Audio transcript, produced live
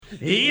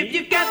If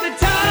you've got the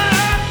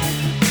time,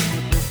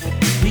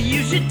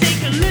 you should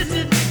take a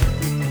listen.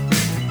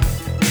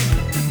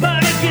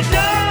 But if you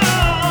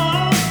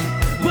don't,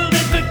 well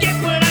then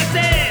forget what I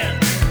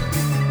said.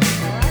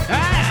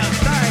 I'm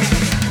sorry.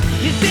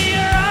 You see, you're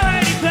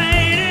already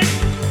played it,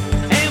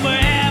 and we're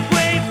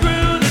halfway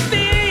through the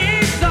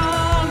theme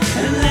song.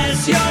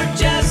 Unless you're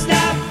just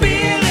not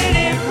feeling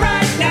it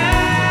right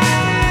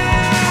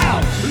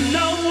now.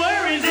 No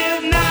worries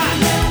if not.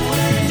 No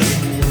worries if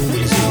not.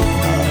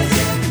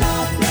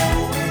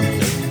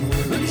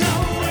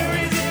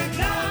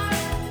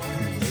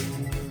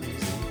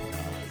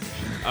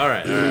 All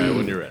right,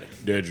 when you're ready.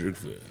 Dedrick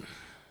Flynn.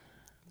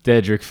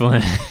 Dedrick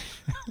Flynn.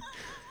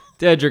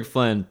 Dedrick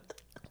Flynn.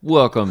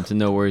 Welcome to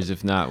No Worries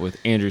If Not with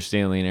Andrew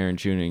Stanley and Aaron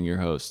Tuning, your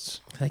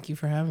hosts. Thank you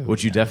for having me.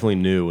 Which you definitely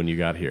knew when you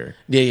got here.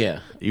 Yeah.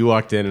 You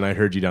walked in and I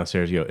heard you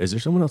downstairs. You go, is there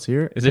someone else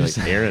here? Is there like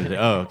Aaron?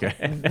 Oh, okay.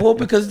 Well,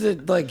 because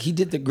he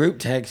did the group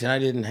text and I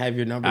didn't have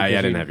your number. Yeah, I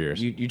because didn't have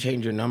yours. You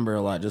changed your number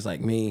a lot, just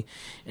like me.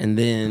 And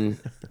then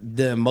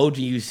the emoji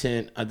you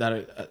sent, I thought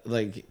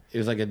it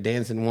was like a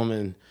dancing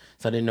woman,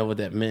 so I didn't know what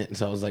that meant.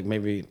 So I was like,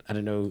 maybe I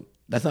don't know.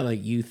 That's not a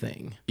you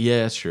thing.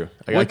 Yeah, that's true.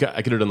 I could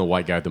have done the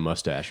white guy with the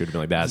mustache. It would have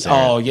been like, that's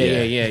Oh,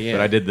 Aaron. yeah.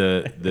 But I did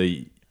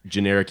the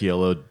generic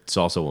yellow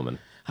salsa woman.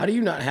 How do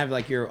you not have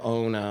like your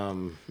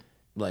own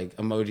like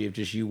emoji of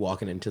just you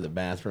walking into the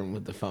bathroom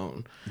with the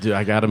phone? Dude,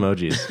 I got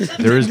emojis.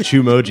 There was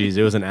Chumojis.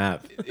 It was an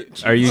app.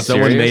 Are you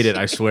Someone serious? made it,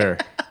 I swear.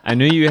 I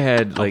knew you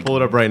had like Pull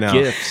it up right now.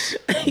 gifts.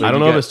 I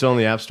don't know if it's still in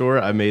the app store.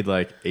 I made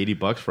like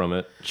 $80 from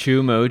it.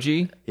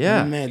 Chumoji.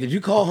 Yeah. Man, did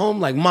you call home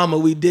like, Mama,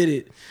 we did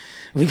it.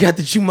 We got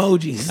the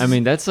Chumojis. I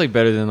mean, that's like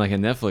better than like a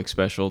Netflix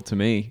special to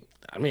me.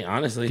 I mean,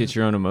 honestly. Get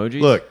your own emojis.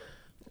 Look,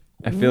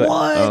 I feel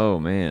What? like, oh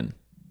man.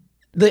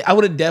 I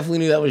would have definitely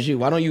knew that was you.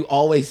 Why don't you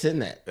always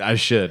send that? I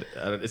should.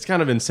 It's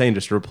kind of insane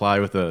just to reply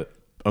with a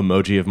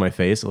emoji of my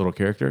face, a little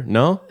character.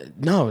 No?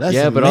 No, that's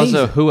Yeah, but amazing.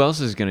 also, who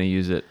else is gonna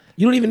use it?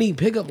 You don't even need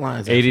pickup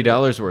lines.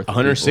 $80 worth. of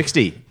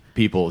 160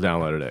 people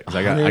downloaded it. 'Cause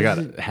I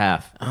got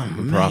half. Oh, I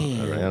don't know.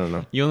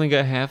 people. You only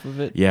got half of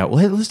it. Yeah, well,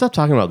 hey, let's stop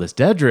talking about this.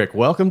 Dedrick,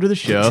 welcome to the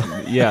show.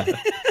 Yeah.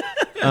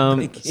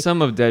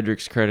 Some of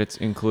Dedrick's credits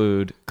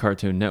include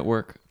Cartoon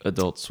Network,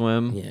 Adult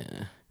Swim. Yeah.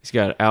 He's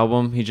got an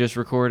album he just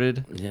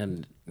recorded. Yeah,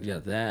 you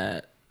got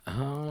that.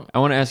 I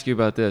want to ask you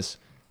about this.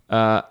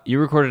 You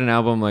recorded an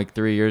album like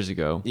 3 years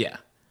ago. Yeah.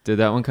 Did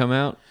that one come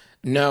out?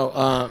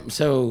 No,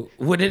 so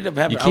what ended up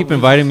happening? You keep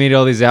inviting me to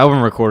all these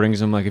album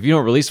recordings. I'm like, if you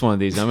don't release one of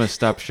these, I'm gonna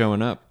stop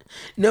showing up.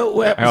 No,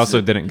 well, I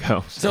also didn't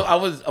go. So I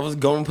was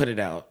going to put it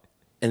out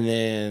and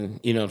then,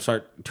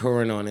 start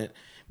touring on it.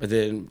 But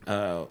then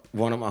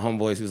one of my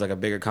homeboys who's like a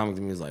bigger comic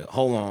than me was like,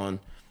 hold on,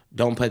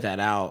 don't put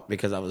that out,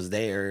 because I was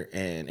there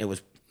and it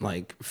was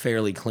like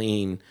fairly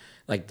clean,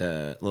 like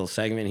the little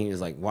segment. He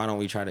was like, why don't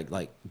we try to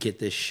like get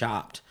this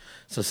shopped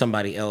so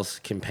somebody else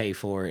can pay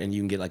for it and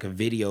you can get like a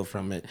video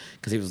from it?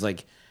 Because he was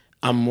like,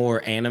 I'm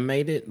more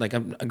animated. Like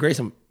I'm a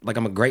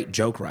great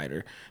joke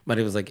writer, but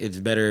it was like it's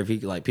better if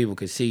people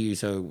could see you.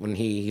 So when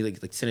he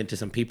like sent it to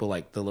some people,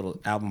 like the little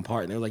album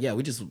part, and they were like, yeah,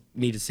 we just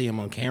need to see him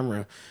on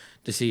camera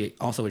to see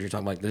also what you're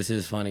talking about. Like, this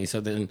is funny. So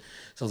I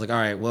was like, all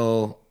right,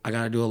 well, I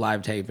got to do a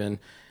live taping.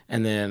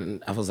 And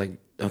then I was like,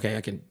 okay,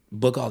 I can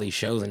book all these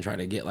shows and try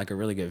to get like a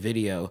really good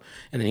video.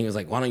 And then he was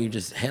like, why don't you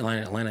just headline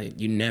in Atlanta?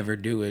 You never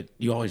do it.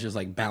 You always just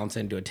like bounce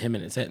into a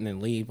 10-minute set and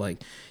then leave.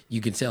 Like, you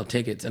can sell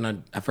tickets.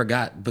 And I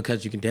forgot,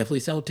 because you can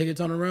definitely sell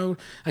tickets on the road.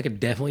 I could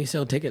definitely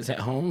sell tickets at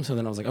home. So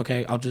then I was like,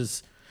 okay, I'll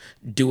just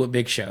do a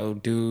big show,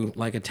 do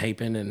like a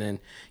taping, and then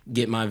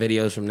get my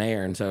videos from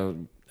there. And so,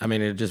 I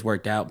mean, it just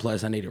worked out.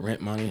 Plus I needed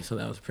rent money. So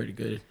that was pretty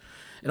good.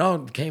 It all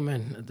came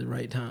in at the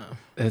right time.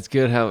 It's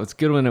good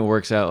when it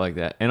works out like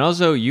that. And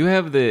also,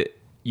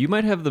 you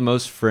might have the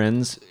most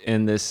friends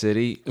in this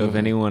city of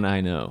anyone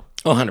I know.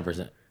 Oh,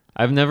 100%.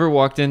 I've never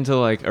walked into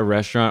like a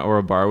restaurant or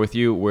a bar with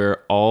you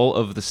where all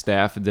of the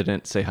staff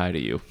didn't say hi to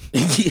you.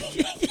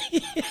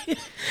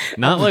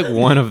 Not like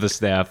one of the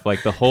staff,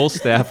 like the whole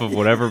staff of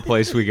whatever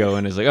place we go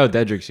in is like, oh,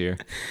 Dedrick's here.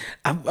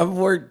 I've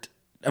worked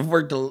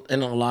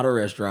in a lot of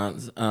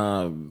restaurants, but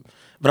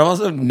I've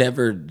also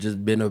never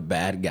just been a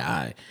bad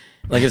guy.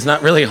 Like, it's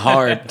not really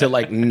hard to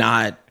like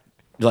not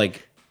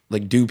like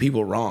do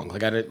people wrong.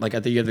 Like, I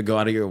think you have to go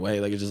out of your way.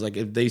 Like, it's just like,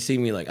 if they see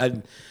me, like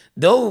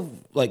they'll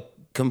like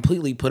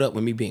completely put up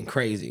with me being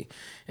crazy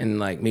and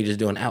like me just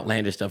doing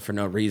outlandish stuff for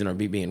no reason or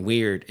me being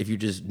weird if you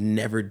just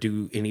never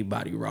do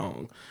anybody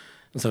wrong.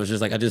 And so it's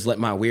just like, I just let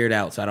my weird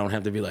out so I don't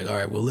have to be like, all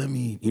right, well, let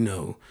me,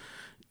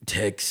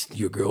 text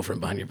your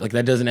girlfriend behind you. Like,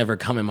 that doesn't ever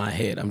come in my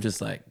head. I'm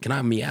just like, can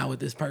I meow with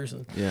this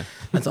person? Yeah.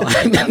 That's all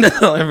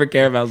I ever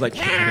care about. I was like,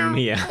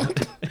 Yeah.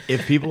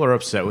 If people are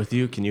upset with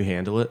you, can you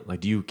handle it?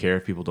 Like, do you care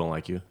if people don't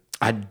like you?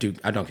 I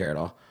don't care at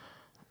all.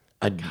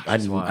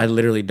 I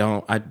literally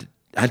don't. I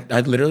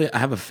literally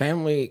have a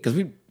family, because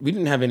we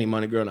didn't have any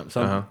money growing up,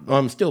 so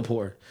I'm still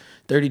poor.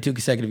 32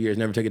 consecutive years,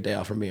 never took a day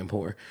off from being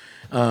poor.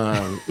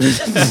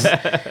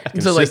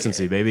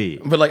 Consistency,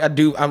 baby. But like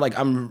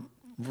I'm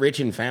rich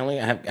in family.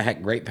 I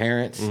had great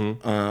parents.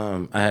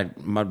 I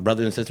had my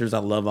brothers and sisters. I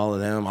love all of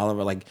them. All of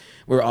it. Like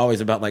we're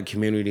always about like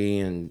community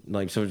and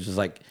like so. It's just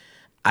like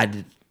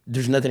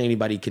there's nothing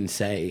anybody can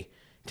say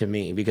to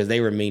me because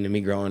they were mean to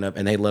me growing up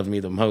and they loved me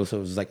the most. So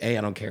it was like, hey,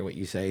 I don't care what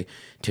you say.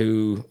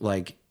 To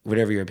like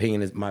whatever your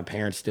opinion is, my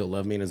parents still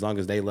love me, and as long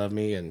as they love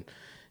me and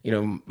you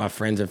know my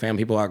friends and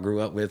family, people I grew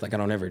up with, like I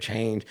don't ever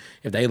change.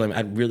 If they love me,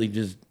 I really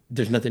just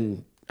there's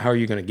nothing. How are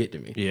you going to get to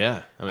me?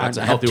 Yeah, I mean, that's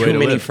I a have healthy too way to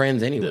many live.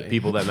 friends anyway. The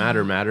people that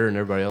matter, and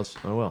everybody else,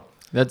 oh well.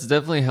 That's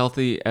definitely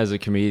healthy as a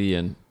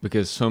comedian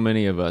because so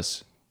many of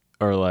us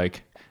are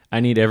like, I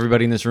need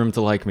everybody in this room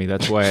to like me.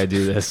 That's why I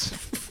do this.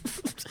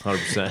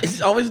 100%.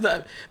 It's always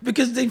that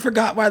because they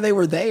forgot why they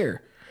were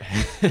there.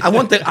 I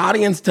want the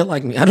audience to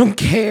like me. I don't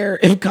care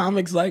if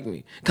comics like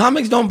me.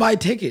 Comics don't buy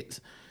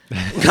tickets.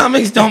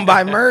 Comics don't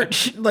buy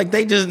merch. Like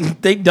they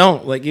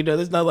don't. Like, you know,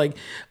 there's not like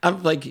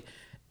I'm like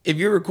if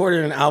you're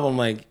recording an album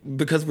like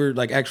because we're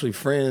like actually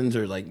friends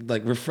or like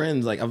we're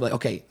friends, like I'm like,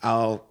 okay,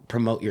 I'll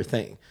promote your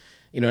thing.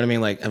 You know what I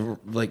mean? Like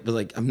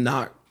I'm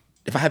not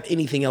if I have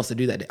anything else to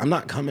do that day, I'm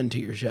not coming to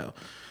your show.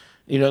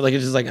 You know, like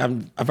it's just like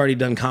I've already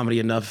done comedy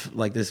enough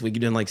like this week.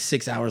 You're doing like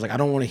 6 hours. Like I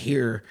don't want to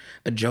hear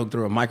a joke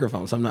through a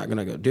microphone, so I'm not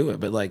gonna go do it.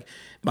 But like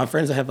my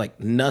friends that have like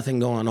nothing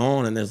going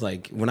on, and there's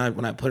like when I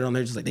put it on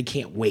there, just like they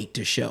can't wait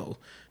to show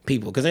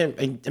people because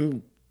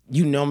I'm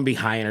you know I'm gonna be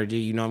high energy.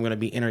 You know I'm gonna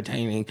be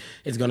entertaining.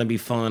 It's gonna be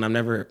fun. I'm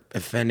never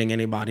offending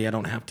anybody. I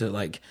don't have to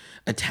like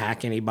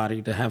attack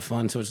anybody to have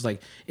fun. So it's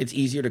like it's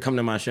easier to come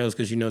to my shows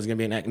because you know it's gonna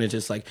be an act. And it's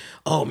just like,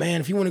 oh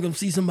man, if you want to go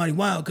see somebody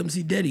wild, come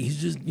see Deddy.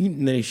 He's just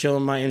and then he's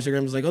showing my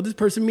Instagram. It's like, oh, this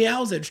person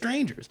meows at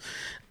strangers.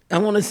 I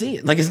want to see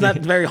it. Like it's not a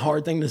very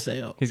hard thing to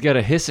say. Oh, He's got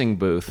a hissing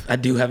booth. I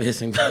do have a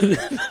hissing.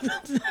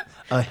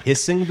 A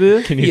hissing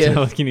booth? Can you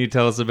Yeah.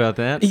 tell us about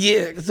that?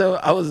 Yeah. So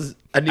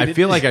I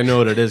feel like I know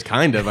what it is,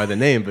 kind of, by the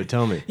name, but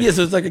tell me. Yeah,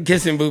 so it's like a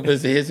kissing booth, but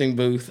it's a hissing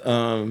booth.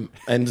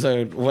 And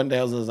so one day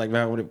I was like,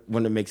 man, I wanted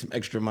to make some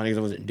extra money because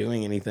I wasn't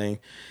doing anything.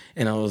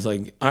 And I was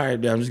like, all right,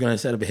 dude, I'm just going to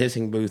set up a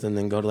hissing booth and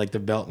then go to like the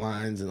belt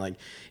lines and like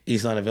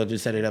East Lauderdale,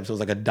 just set it up. So it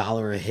was like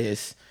 $1 a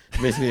hiss,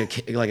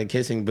 basically like a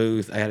kissing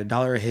booth. I had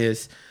 $1 a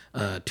hiss,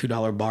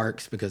 $2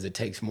 barks because it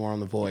takes more on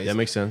the voice. That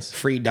makes sense.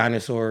 Free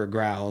dinosaur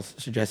growls,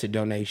 suggested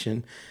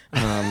donation.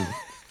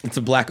 It's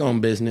a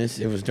black-owned business.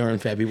 It was during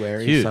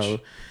February. Huge.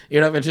 So, you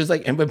know, it's just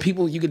like, but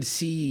people, you could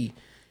see,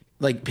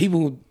 like,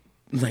 people,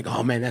 like,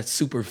 oh, man, that's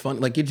super fun.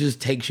 Like, it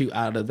just takes you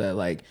out of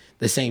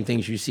the same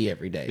things you see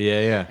every day. Yeah,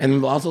 yeah.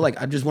 And also,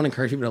 like, I just want to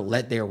encourage people to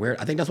let their wear.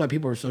 I think that's why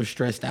people are so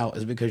stressed out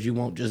is because you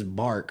won't just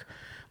bark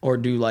or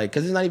do, like,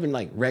 because it's not even,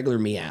 like, regular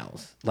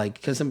meows. Like,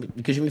 because when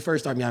we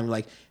first start meowing, we're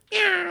like,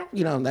 meow,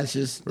 you know, that's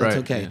Right,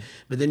 okay. yeah.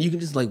 But then you can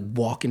just, like,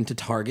 walk into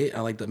Target.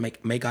 I like to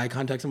make eye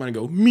contact with somebody and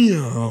go,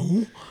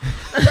 meow.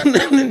 And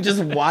then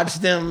just watch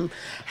them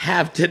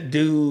have to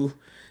do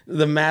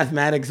the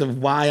mathematics of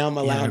why I'm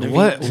allowed to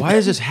be. Why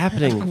is this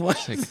happening? What?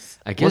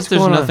 I guess What's there's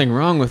going on? nothing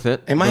wrong with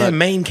it. Am I a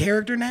main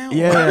character now?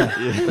 Yeah.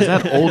 Is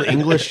that old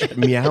English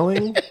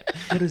meowing?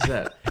 What is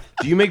that?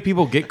 Do you make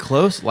people get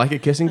close like a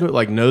kissing booth,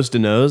 like nose to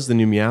nose, then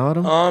you meow at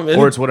them?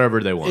 Or it's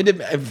whatever they want?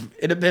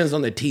 It depends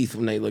on the teeth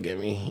when they look at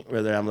me,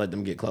 whether I'm letting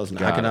them get close or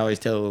not. I can always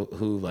tell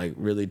who like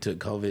really took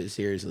COVID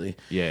seriously.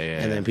 Yeah.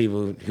 And then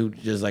people who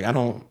just like,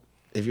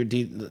 if your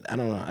teeth, I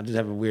don't know. I just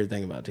have a weird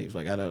thing about teeth.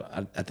 Like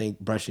I think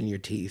brushing your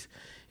teeth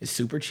is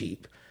super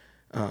cheap.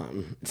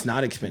 It's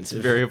not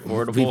expensive. very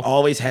affordable. We've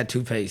always had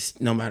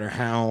toothpaste, no matter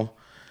how.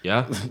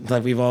 Yeah.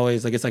 Like we've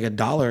always like it's like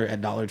 $1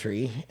 at Dollar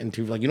Tree and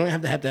like you don't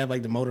have to have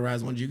like the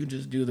motorized ones. You can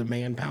just do the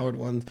man powered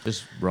ones.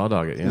 Just raw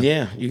dog it, yeah.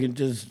 Yeah, you can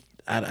just.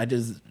 I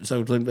just so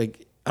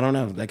like I don't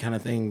know, that kind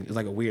of thing is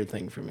like a weird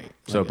thing for me.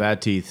 So Like,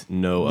 bad teeth,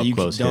 no up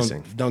close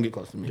hissing. Don't get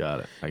close to me. Got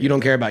it. I You get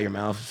don't care about your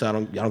mouth, so I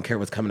don't care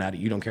what's coming out of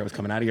you. You don't care what's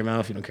coming out of your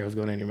mouth. You don't care what's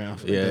going in your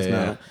mouth. Like, Yeah, that's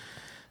yeah. not.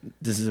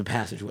 This is a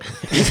passageway.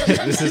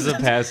 This is a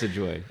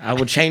passageway. I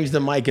will change the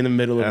mic in the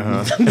middle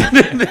of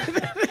Uh-huh.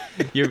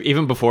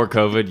 Even before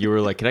COVID, you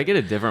were like, "Can I get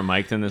a different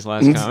mic than this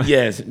last comment?"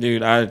 Yes,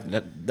 dude.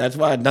 That's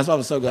why I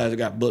was so glad I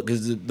got booked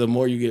because the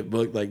more you get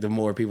booked, like the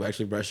more people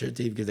actually brush their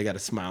teeth because they got to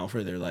smile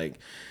for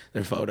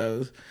their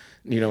photos.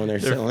 You know when they're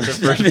selling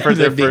for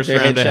their first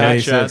round of That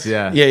makes headshots. sense,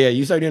 yeah. Yeah.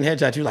 You start doing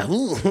headshots, you're like,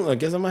 ooh, I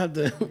guess I'm gonna have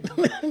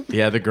to.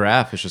 Yeah, the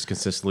graph is just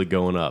consistently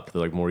going up. The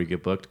like more you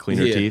get booked,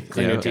 cleaner teeth.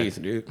 Clean Yeah, your okay.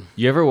 teeth, dude.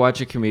 You ever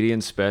watch a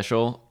comedian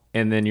special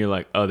and then you're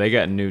like, "Oh, they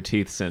got new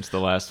teeth since the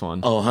last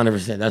one." Oh,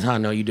 100%. That's how I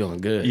know you're doing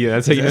good. Yeah,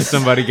 that's how you know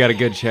somebody got a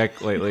good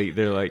check lately.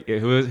 They're like,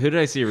 who did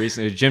I see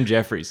recently? It was Jim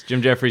Jeffries.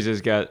 Jim Jeffries has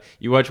got,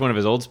 you watch one of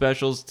his old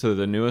specials to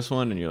the newest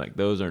one, and you're like,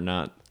 those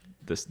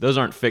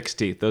aren't fixed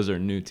teeth. Those are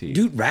new teeth.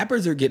 Dude,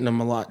 rappers are getting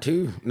them a lot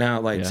too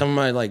now. Like Yeah. some of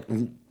my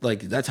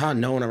like that's how I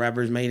know when a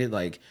rapper's made it.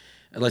 Like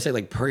let's say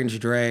like Prince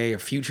Dre or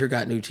Future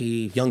got new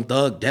teeth. Young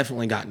Thug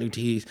definitely got new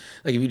teeth.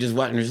 Like if you just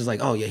watch and it's just like,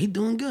 oh yeah, he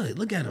doing good.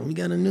 Look at him. We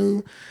got a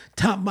new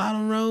top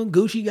bottom row.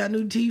 Gucci got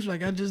new teeth.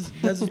 Like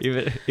that's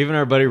Even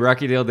our buddy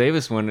Rocky Dale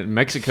Davis went to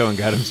Mexico and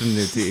got him some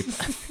new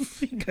teeth.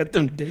 he got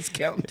them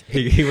discounted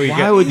We Why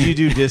got- would you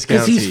do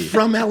discount because he's teeth?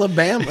 from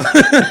Alabama.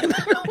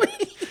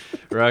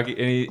 Rocky,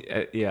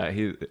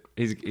 and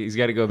he's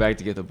got to go back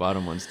to get the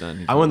bottom ones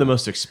done. I want the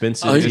most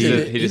expensive. Oh, He he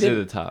just did-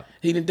 did the top.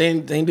 He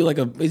didn't. They do like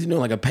a. Is he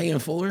doing like a pay in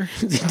fuller?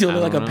 Is he doing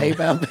like a don't know.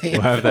 PayPal pay?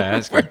 We'll have to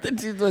ask him.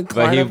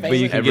 But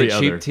you can Every get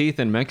cheap other. teeth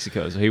in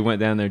Mexico, so he went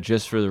down there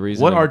just for the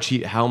reason. What of- are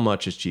cheap? How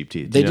much is cheap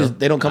teeth? They Do you just know?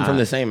 they don't come from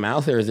the same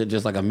mouth, or is it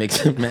just like a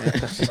mix and match?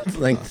 It's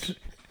like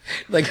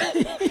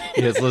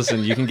Yes,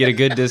 listen, you can get a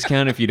good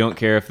discount if you don't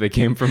care if they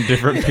came from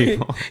different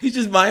people. he's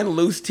just buying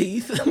loose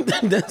teeth.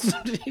 That's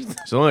what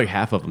It's only like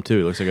half of them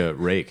too. It looks like a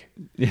rake.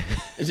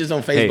 it's just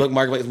on Facebook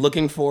Marketplace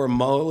looking for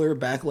molar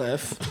back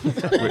left.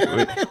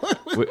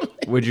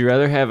 Would you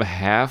rather have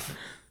half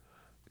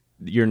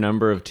your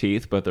number of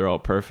teeth, but they're all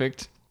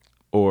perfect,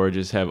 or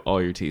just have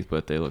all your teeth,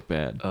 but they look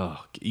bad?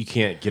 Oh, you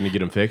can't. Can you get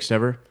them fixed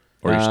ever?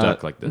 Or you're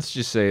stuck like Let's this?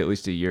 just say at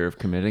least a year of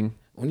committing.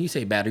 When you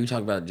say bad, are you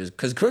talking about just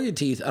because crooked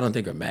teeth? I don't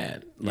think are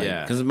bad. Like,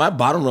 Yeah. Because my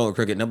bottom row are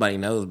crooked, nobody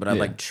knows. But I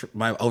like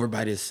my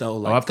overbite is so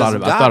like. Oh, I've thought 'cause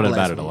about God bless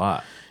about it a me.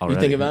 lot. You Already.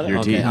 think about it? Your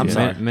Okay, teeth, I'm yeah.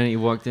 sorry. The minute you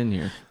walked in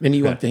here, Then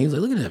you walked in, he's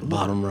like, "Look at that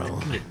bottom row."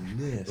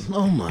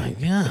 Oh my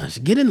gosh,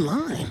 get in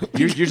line.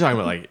 You're talking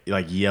about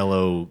like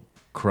yellow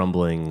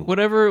crumbling.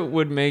 whatever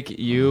would make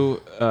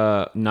you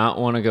not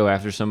want to go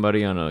after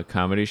somebody on a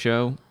comedy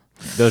show,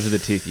 those are the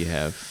teeth you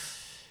have.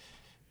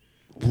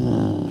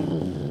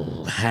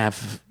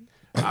 Half.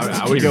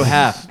 I would go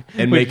half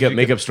and make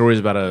up stories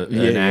about an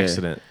Yeah.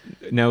 accident.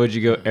 Now, would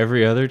you go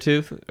every other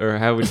tooth, or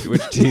how would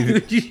which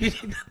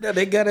teeth? No,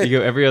 they got it. You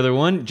go every other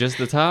one, just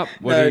the top.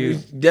 What No, do you?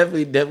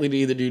 definitely do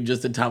either do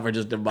just the top or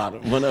just the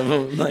bottom. One of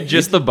them, like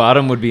Just the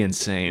bottom would be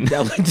insane.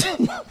 that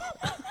would-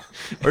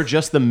 Or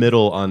just the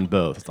middle on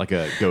both. It's like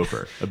a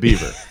gopher, a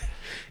beaver.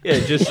 Yeah,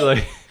 just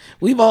like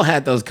We've all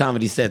had those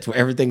comedy sets where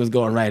everything was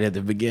going right at the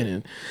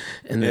beginning,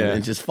 and then Yeah.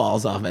 it just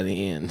falls off at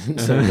the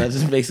end. So that's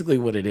just basically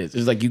what it is.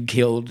 It's like you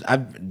killed.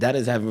 That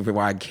has happened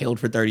before. I killed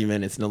for 30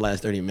 minutes. In the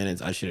last 30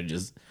 minutes, I should have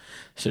just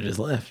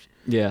left.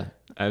 yeah,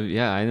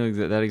 I know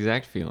that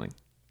exact feeling.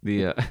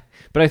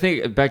 But I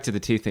think back to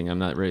the teeth thing. I'm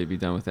not ready to be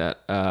done with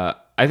that.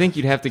 I think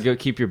you'd have to go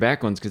keep your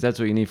back ones because that's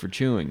what you need for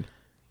chewing.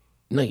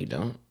 No, you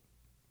don't.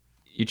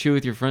 You chew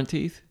with your front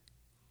teeth.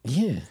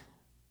 Yeah,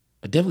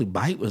 I definitely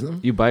bite with them.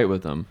 You bite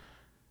with them.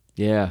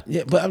 Yeah.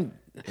 Yeah, but I'm,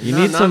 You No,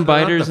 need not- some not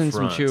biters the and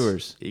some fronts.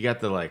 chewers. You got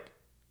the like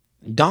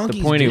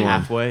donkeys. pointy do. one.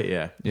 halfway.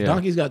 Yeah. Yeah.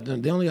 Donkeys got the.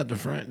 They only got the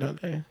front,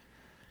 don't they?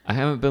 I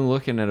haven't been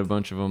looking at a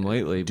bunch of them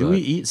lately. Do but we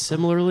eat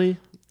similarly?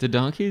 the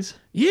donkeys?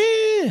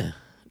 Yeah.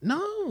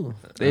 No.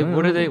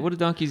 What do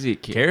donkeys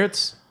eat?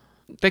 Carrots?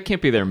 That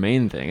can't be their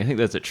main thing. I think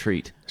that's a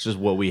treat. It's just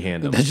what we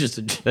hand them. That's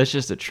just That's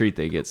just a treat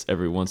they get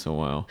every once in a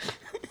while.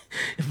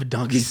 if a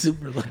donkey's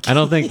super lucky. I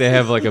don't think they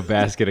have like a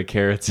basket of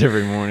carrots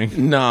every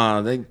morning.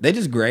 No, they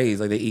just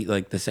graze. Like they eat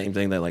like the same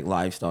thing that like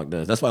livestock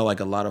does. That's why like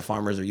a lot of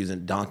farmers are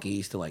using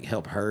donkeys to like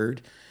help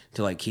herd,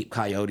 to like keep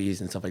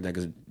coyotes and stuff like that,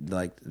 because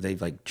like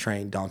they've like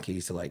trained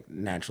donkeys to like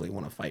naturally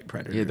want to fight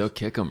predators. Yeah, they'll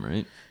kick them,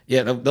 right?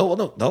 yeah, they'll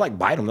like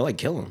bite them. They'll like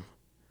kill them.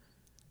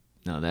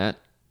 Now that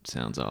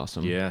sounds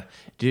awesome. Yeah.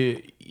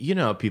 Do you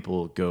know how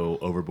people go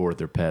overboard with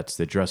their pets?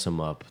 They dress them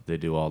up. They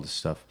do all this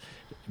stuff.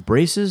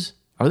 Braces?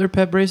 Are there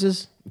pet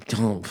braces?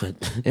 Don't put.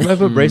 Anybody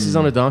put braces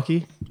on a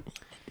donkey?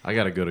 I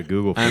gotta go to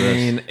Google for I this.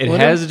 mean, it What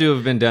has to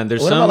have been done.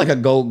 There's What some about like a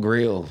gold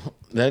grill?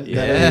 That they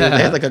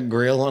had like a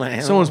grill on a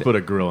animal. Someone's put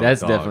a grill on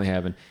that's a dog. definitely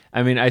happened.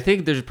 I mean, I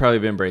think there's probably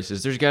been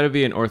braces. There's got to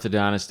be an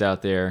orthodontist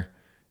out there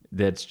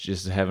that's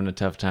just having a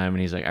tough time,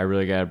 and he's like, I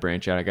really got to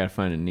branch out. I got to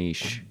find a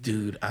niche.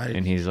 Dude,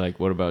 And he's like,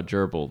 what about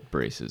gerbil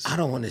braces? I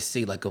don't want to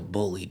see like a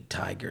bullied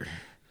tiger.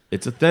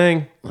 It's a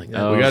thing. Like we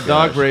that. got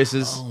dog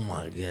braces. Oh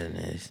my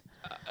goodness.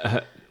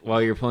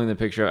 While you're pulling the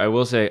picture, I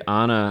will say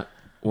Anna,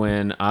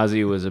 when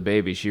Ozzy was a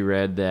baby, she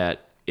read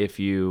that if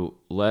you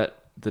let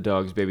the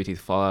dog's baby teeth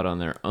fall out on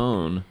their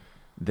own,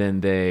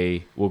 then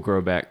they will grow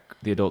back.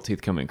 The adult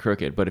teeth come in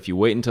crooked. But if you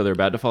wait until they're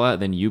about to fall out,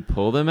 then you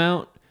pull them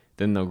out,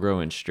 then they'll grow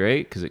in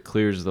straight because it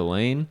clears the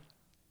lane.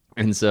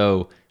 And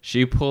so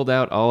she pulled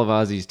out all of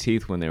Ozzy's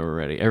teeth when they were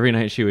ready. Every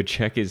night she would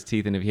check his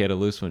teeth, and if he had a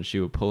loose one, she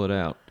would pull it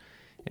out.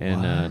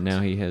 And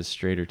now he has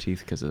straighter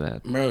teeth because of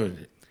that. Bro,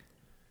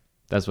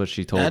 That's what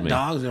she told that me.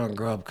 dog's gonna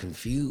grow up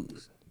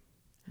confused.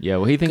 Yeah,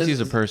 well, he thinks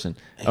he's a person.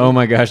 Oh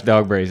my gosh,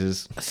 dog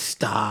braces.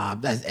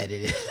 Stop. That's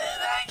edited.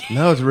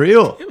 No, it's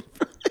real.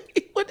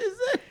 What is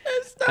that?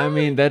 Stop. I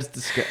mean, that's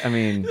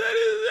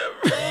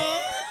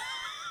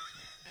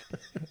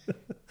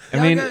I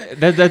mean,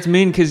 that's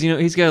mean because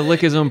he's got to lick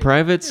his own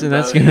privates, and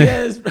that's gonna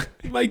Yes, bro.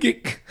 You might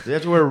get. Do you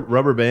have to wear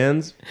rubber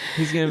bands?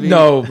 he's gonna be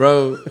No,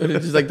 bro.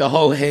 It's just like the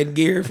whole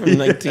headgear from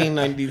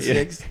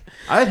 1996.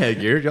 I had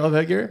headgear. Did y'all have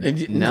headgear?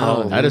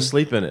 No. I had to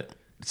sleep in it.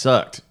 It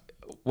sucked.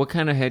 What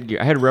kind of headgear?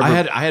 I had rubber.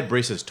 I had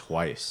braces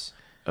twice.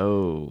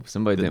 Oh,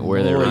 somebody didn't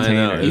wear their Lord, I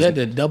know. retainers. You had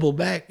to double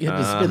back. You had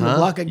to spin the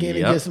block again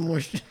Yep. and get some more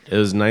shit. It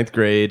was 9th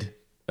grade,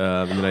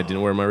 and then I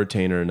didn't wear my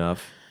retainer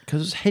enough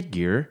because it was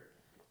headgear,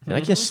 and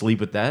I can't sleep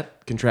with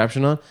that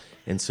contraption on.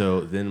 And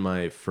so then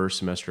my first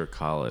semester of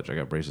college, I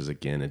got braces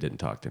again and didn't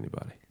talk to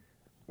anybody.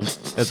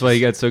 That's why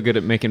you got so good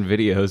at making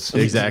videos.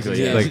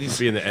 Exactly. Yeah. Like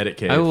be in the edit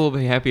cave. I will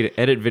be happy to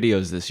edit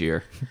videos this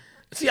year.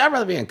 See, I'd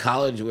rather be in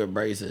college with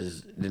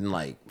braces than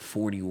like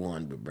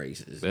 41 with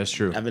braces. That's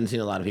true. I've been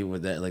seeing a lot of people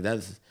with that. Like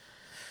that's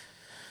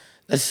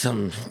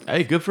some.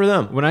 Hey, good for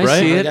them. When I right?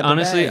 see I it, got the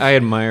honestly, bag. I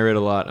admire it a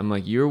lot. I'm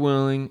like, you're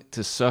willing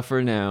to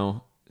suffer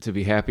now to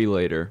be happy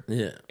later.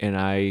 Yeah. And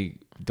I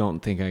don't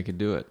think I could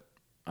do it.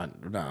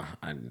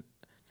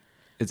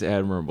 It's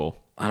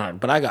admirable. I don't.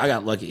 But I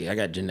got lucky. I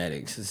got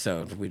genetics,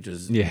 so we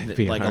just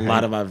be like all a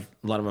lot of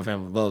my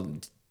family. Well,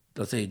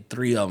 let's say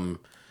three of them.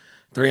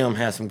 Three of them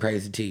have some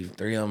crazy teeth.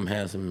 Three of them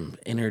have some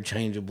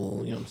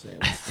interchangeable. You know what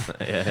I'm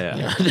saying?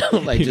 Yeah.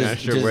 Like You're not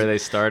sure where they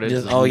started?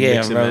 Just, Just oh yeah,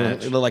 mix and bro.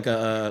 match. It look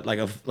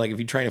like if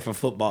you're training for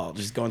football,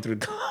 just going through.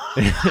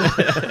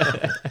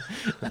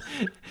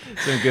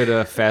 Some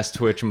good fast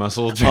twitch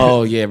muscle.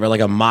 Oh yeah, bro,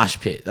 like a mosh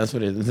pit. That's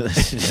what it is.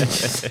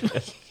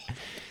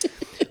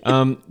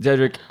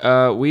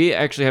 Dedrick, we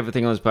actually have a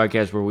thing on this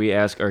podcast where we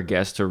ask our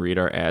guests to read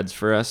our ads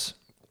for us.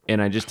 And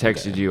I just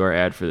texted you our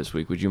ad for this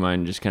week. Would you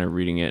mind just kind of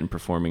reading it and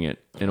performing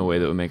it in a way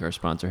that would make our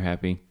sponsor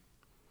happy?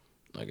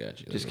 I got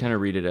you. Just kind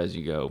of read it as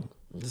you go.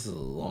 This is a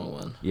long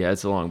one. Yeah,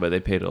 it's long, but they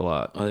paid a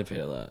lot. Oh, they paid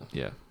a lot.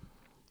 Yeah.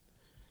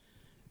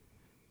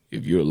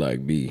 If you're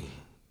like me,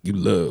 you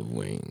love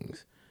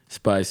wings.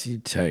 Spicy,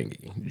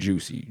 tangy,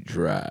 juicy,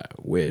 dry,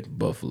 wet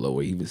buffalo,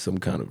 or even some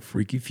kind of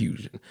freaky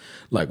fusion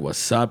like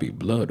wasabi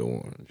blood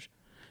orange.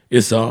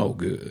 It's all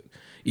good.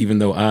 Even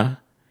though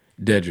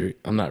Dedrick,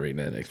 I'm not reading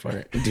that next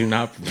part. You're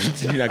not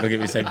gonna get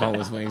me to say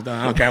boneless wings. No,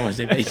 I don't care how much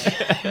they pay.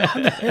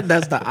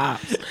 That's the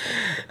ops.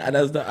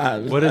 That's the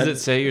ops. What does it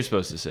say you're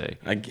supposed to say?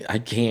 I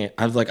can't.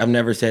 I was like, I've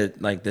never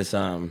said like this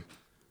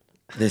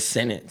this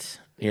sentence.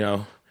 You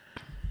know,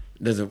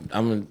 It's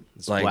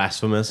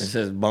blasphemous. It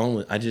says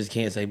boneless. I just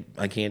can't say.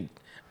 I can't.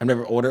 I've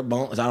never ordered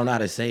boneless. I don't know how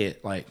to say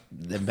it like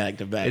back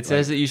to back. It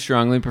says that you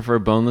strongly prefer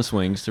boneless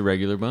wings to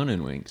regular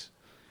bone-in wings.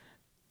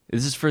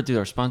 This is for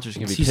our sponsors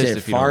can be She pissed said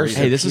if you don't farce. read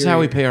Hey, it. this is how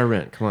we pay our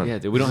rent. Come on. Yeah,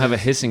 dude, we don't have a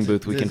hissing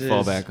booth we can This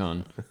fall is- back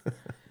on.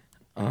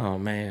 Oh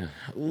man.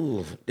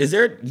 Ooh. Is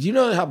there? Do you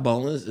know how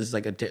boneless is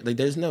like like?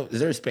 Is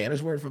there a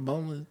Spanish word for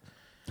boneless?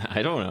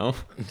 I don't know.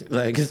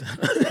 Like,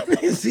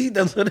 see,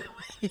 that's what.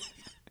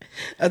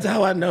 That's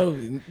how I know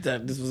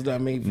that this was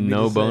not made for me.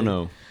 No to say.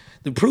 bono.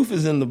 The proof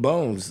is in the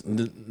bones.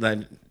 Like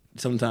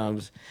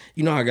sometimes,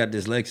 you know, I got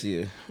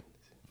dyslexia.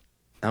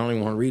 I don't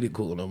even want to read it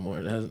cool no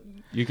more.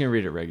 You can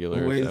read it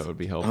regular if that would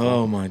be helpful.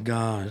 Oh my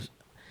gosh.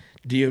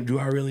 Do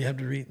I really have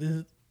to read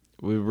this?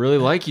 We really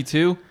like you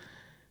too.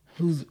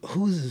 Who's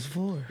this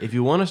for? If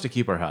you want us to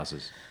keep our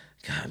houses,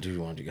 God, I do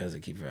want you guys to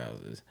keep your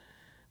houses.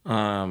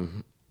 I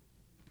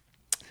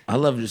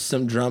love just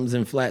some drums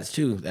and flats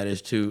too. That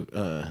is too.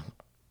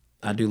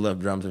 I do love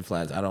drums and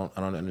flats. I don't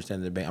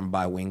understand the debate. I'm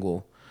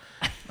bilingual.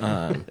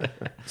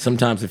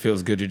 Sometimes it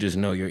feels good to just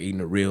know you're eating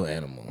a real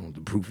animal.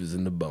 The proof is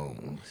in the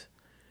bones.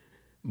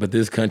 But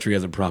this country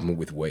has a problem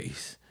with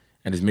waste.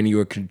 And as many of you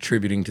are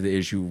contributing to the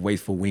issue of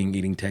wasteful wing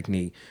eating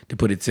technique, to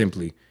put it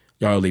simply,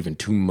 y'all are leaving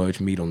too much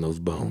meat on those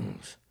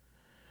bones.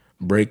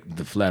 Break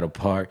the flat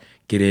apart.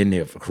 Get in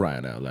there for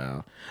crying out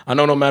loud. I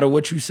know no matter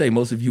what you say,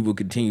 most of you will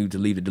continue to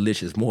leave the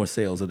delicious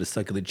morsels of the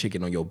succulent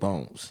chicken on your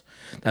bones.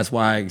 That's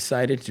why I'm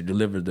excited to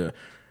deliver the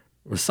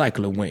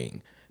Recycler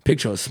Wing.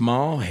 Picture a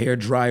small hair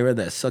dryer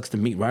that sucks the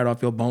meat right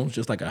off your bones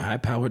just like a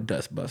high-powered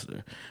dust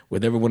buster.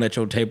 With everyone at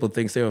your table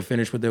thinks they are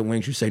finished with their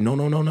wings, you say,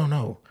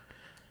 no.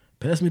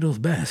 Pass me those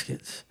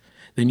baskets.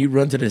 Then you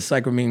run to the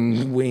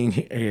Recycler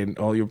Wing and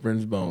all your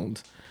friends'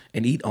 bones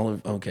and eat all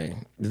of, okay.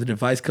 The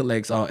device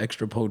collects all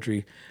extra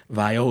poultry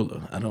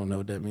viola. I don't know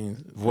what that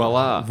means.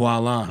 Voila.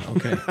 Voila,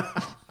 okay.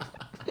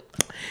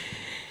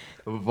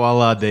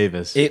 voila,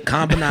 Davis. It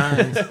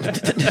combines.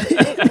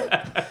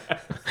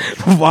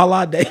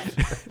 Voila, Davis.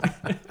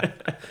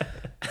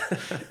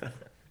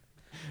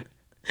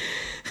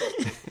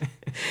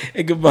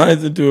 It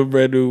combines into a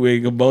brand new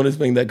wing, a bonus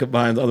wing that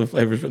combines all the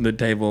flavors from the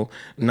table.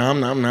 Nom,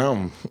 nom,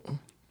 nom.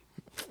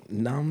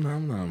 Nom,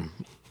 nom, nom.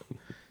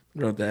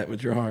 Wrote that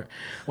with your heart.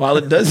 While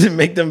it doesn't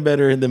make them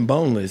better than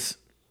boneless,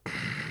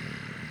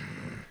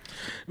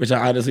 which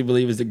I honestly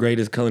believe is the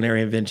greatest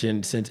culinary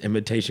invention since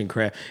imitation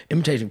crab.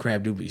 Imitation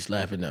crab do be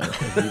slapping though.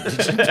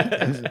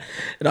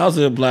 It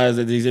also implies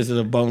that the existence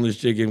of boneless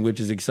chicken, which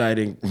is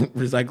exciting.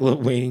 Recycle a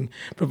Wing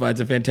provides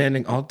a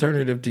fantastic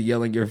alternative to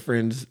yelling your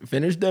friends,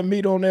 finish that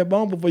meat on that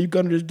bone before you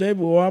come to this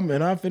table, or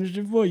I finished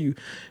it for you,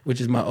 which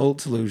is my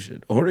old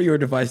solution. Order your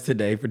device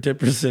today for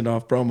 10%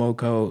 off promo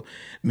code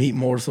Meat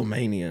Morsel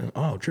Mania.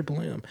 Oh, Triple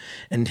M.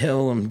 And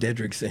tell them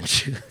Dedrick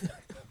sent you.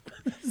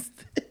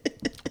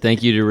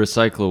 Thank you to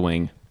Recycler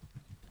Wing.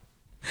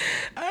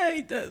 I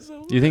hate that so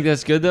much. Do you think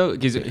that's good though?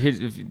 Because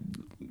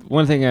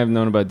one thing I've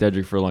known about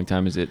Dedrick for a long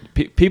time is that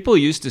people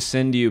used to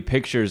send you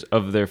pictures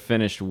of their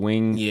finished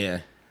wing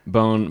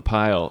bone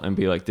pile and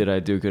be like, "Did I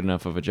do good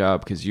enough of a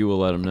job?" Because you will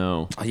let them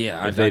know.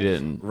 Yeah, if they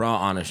didn't. Raw,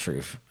 honest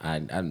truth.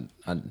 I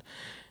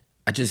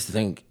just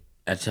think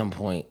at some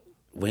point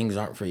wings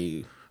aren't for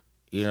you.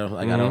 You know,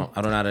 like I don't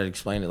know how to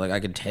explain it. Like I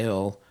could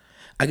tell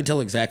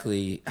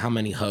exactly how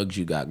many hugs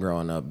you got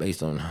growing up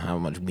based on how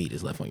much meat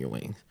is left on your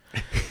wings.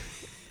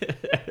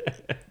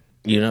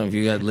 You know, if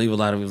you got to leave a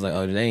lot of people like,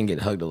 oh, they didn't get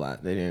hugged a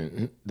lot. They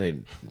didn't.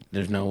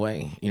 There's no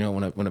way. You know,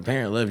 when a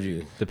parent loves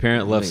you, The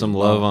parent left some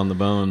love on the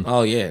bone.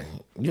 oh yeah,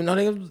 you know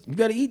you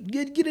gotta eat,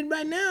 get it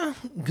right now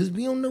because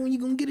we don't know when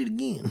you're gonna get it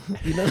again.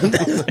 You know,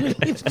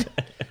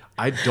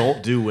 I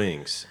don't do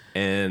wings,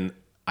 and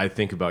I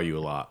think about you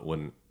a lot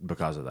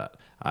because of that.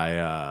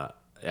 I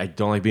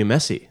don't like being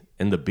messy,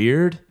 and the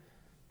beard.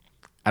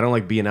 I don't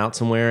like being out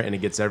somewhere and it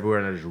gets everywhere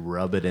and I just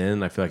rub it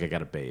in. I feel like I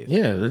gotta bathe.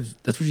 yeah,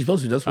 that's what you're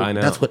supposed to do. I know.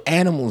 That's what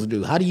animals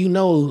do. How do you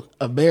know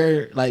a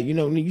bear? Like, you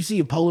know, when you see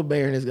a polar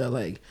bear and it's got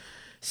like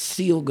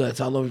seal guts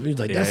all over. He's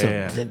like,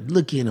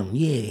 look at him.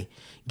 Yeah,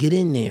 get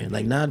in there.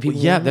 Like, people.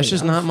 Yeah, that's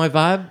just not my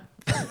vibe.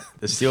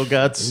 The seal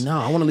guts. No,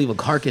 I want to leave a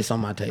carcass on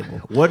my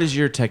table. What is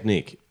your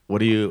technique?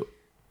 There's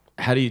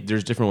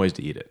different ways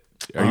to eat it.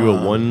 Are you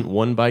a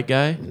one bite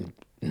guy?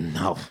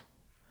 No.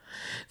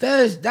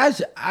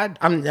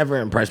 I'm never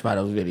impressed by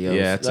those videos.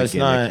 Yeah, it's a that's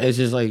gimmick. not. It's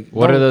just like,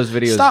 What are don't- those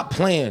videos? Stop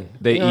playing.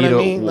 They you know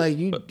eat what I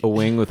mean? Like a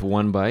wing with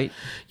one bite.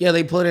 yeah,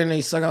 they put it in,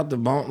 they suck out the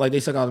bone, like they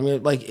suck out the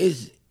meat. Like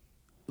it's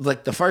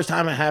like the first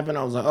time it happened,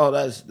 I was like, oh,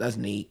 that's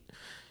neat.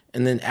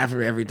 And then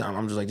after every time,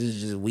 I'm just like, this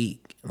is just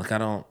weak. Like I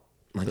don't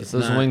like it's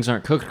Those not, wings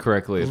aren't cooked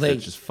correctly if Like- they're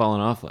just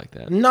falling off like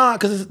that. Nah,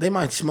 because they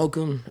might smoke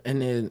them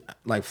and then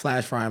like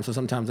flash fry them, so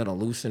sometimes that'll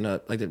loosen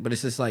up like that. But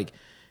it's just like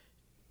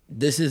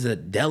this is a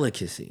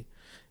delicacy.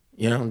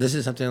 You know, this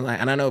is something like,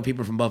 and I know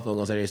people from Buffalo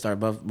gonna say they start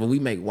Buffalo, but we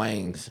make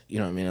wings. You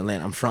know what I mean?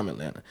 Atlanta. I'm from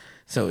Atlanta,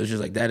 so it's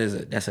just like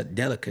that's a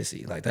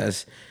delicacy. Like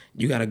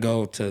you got to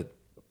go to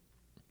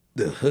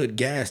the hood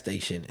gas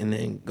station and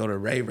then go to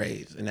Ray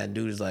Ray's, and that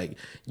dude is like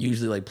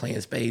usually like playing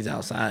spades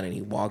outside, and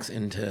he walks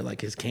into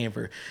like his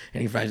camper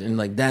and he fries, and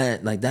like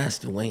that's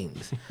the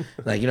wings.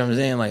 Like, you know what I'm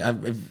saying? Like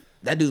if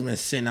that dude's been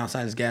sitting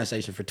outside his gas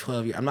station for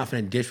 12 years. I'm not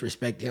finna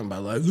disrespect him by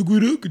like, look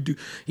what I could do.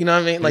 You know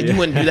what I mean? Like you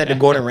wouldn't do that to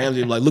Gordon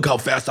Ramsay. Like, look how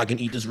fast I can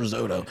eat this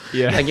risotto.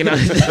 Yeah. Like, you know,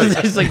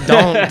 it's like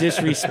don't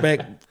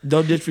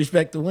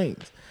disrespect the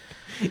wings.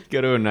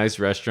 Go to a nice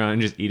restaurant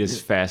and just eat as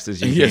fast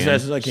as you Yeah, can. as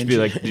fast as I Just can. be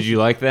like, did you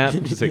like that?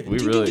 It's like, we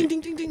Ding, really. ding, ding,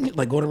 ding, ding, ding.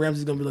 Like Gordon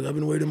Ramsay's gonna be like, I've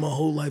been waiting my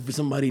whole life for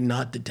somebody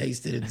not to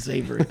taste it and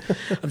savor it.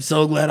 I'm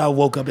so glad I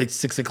woke up at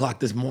 6:00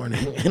 this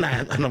morning and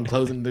I'm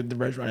closing the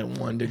restaurant at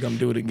 1 to come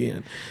do it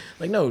again.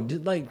 Like, no,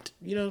 just like,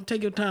 you know,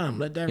 take your time.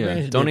 Let that Yeah.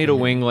 ranch Don't dip eat a in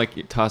there. wing like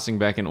you're tossing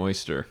back an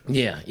oyster.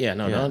 Yeah,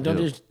 don't yeah.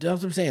 just.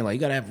 That's what I'm saying. Like, you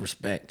gotta have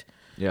respect.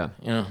 Yeah.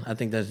 You know, I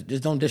think that's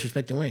just don't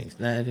disrespect the wings.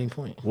 Not at any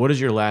point. What is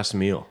your last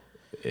meal?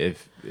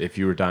 If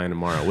you were dying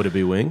tomorrow, would it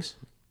be wings?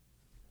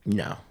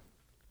 No,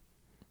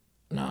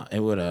 it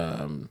would.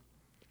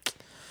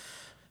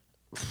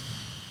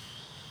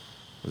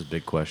 That's a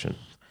big question.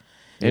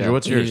 Andrew,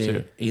 what's yours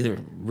too? Either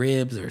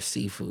ribs or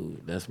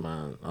seafood. That's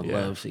mine. I Yeah.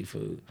 love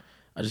seafood.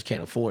 I just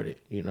can't afford it.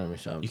 You know what I mean?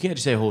 So You can't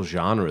just say a whole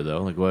genre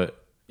though. Like what?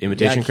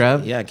 Imitation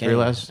crab? Yeah, I For can. your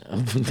last?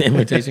 The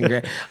imitation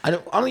crab. I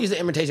only use the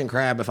imitation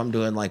crab if I'm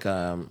doing like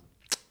a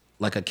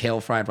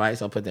kale fried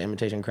rice. I'll put the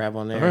imitation crab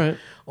on there. All right.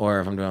 Or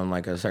if I'm doing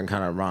like a certain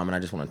kind of ramen, I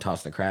just want to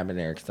toss the crab in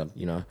there because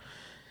you know,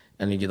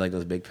 and you get like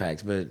those big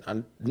packs. But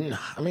I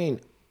mean,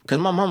 because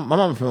my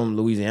mom from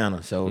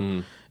Louisiana,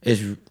 so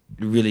it's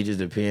really just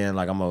depend.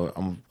 Like I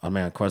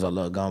mean, of course I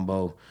love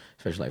gumbo,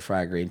 especially like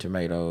fried green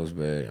tomatoes.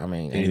 But I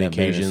mean, Anything ain't that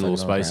bad as Cajun, a little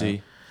sucking on crab.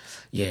 spicy?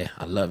 Yeah,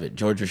 I love it.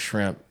 Georgia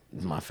shrimp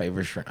is my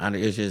favorite shrimp. I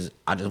just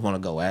want to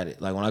go at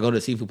it. Like when I go to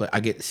seafood, but I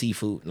get the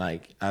seafood.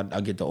 Like I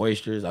get the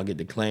oysters, I get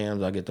the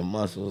clams, I get the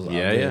mussels.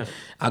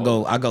 I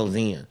go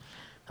zen.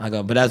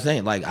 But that's the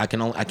thing. Like I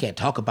can't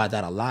talk about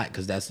that a lot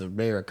because that's a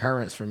rare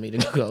occurrence for me to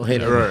go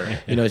ahead. And,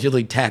 you know, it's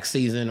usually tax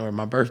season or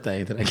my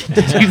birthday that I get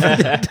to do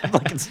that.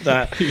 Like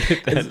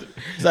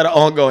it's not an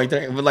ongoing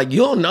thing. But like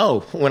you'll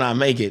know when I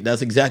make it.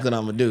 That's exactly what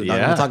I'm gonna do. I'm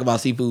Yeah. gonna talk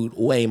about seafood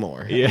way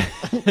more. Yeah.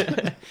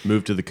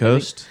 Move to the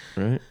coast,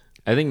 right?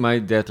 I think my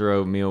death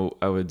row meal,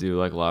 I would do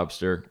like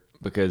lobster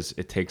because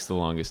it takes the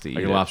longest to eat.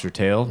 Like a lobster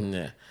tail.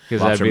 Yeah.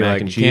 Because I'd lobster be mac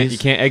like, and you cheese?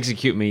 can't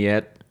execute me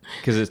yet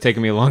because it's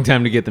taking me a long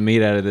time to get the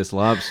meat out of this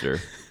lobster.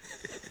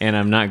 And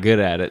I'm not good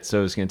at it,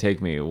 so it's gonna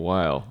take me a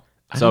while.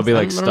 So I'll be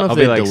like, I'll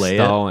be like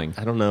stalling.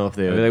 I don't know if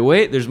they I'll be would. like,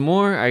 wait, there's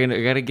more. I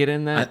gotta get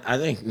in that. I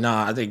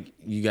think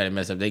you got it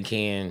messed up. They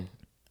can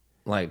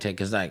like take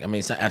because like I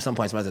mean at some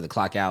point somebody's have to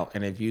clock out,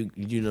 and if you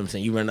know what I'm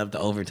saying, you run up to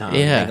overtime.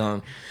 Yeah.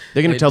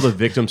 They're gonna it- tell the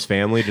victim's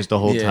family just to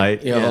hold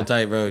tight. Yeah, hold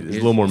tight, bro. There's a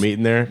little more meat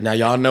in there. Now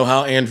y'all know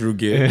how Andrew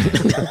get.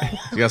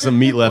 He's got some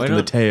meat left in the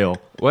don't- tail.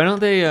 Why don't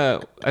they?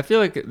 I feel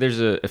like there's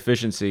a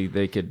efficiency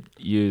they could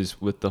use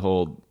with the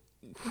whole.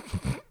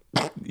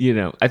 You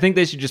know, I think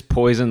they should just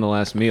poison the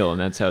last meal, and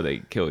that's how they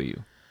kill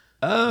you.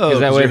 Oh, Because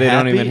that way you're they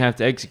don't happy? even have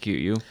to execute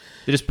you.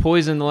 They just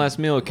poison the last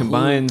meal. It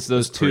combines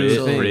those two pretty-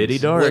 things. pretty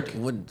dark.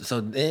 So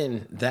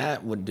then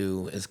that would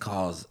do is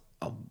cause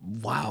a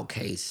wild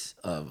case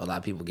of a lot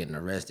of people getting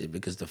arrested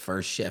because the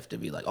first chef to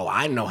be like, "Oh,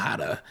 I know how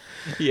to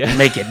Yeah.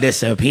 make it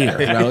disappear."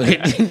 Bro.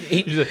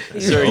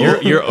 Sir,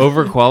 you're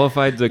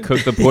overqualified to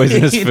cook the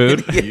poisonous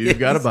food. You've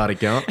got a body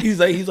count. He's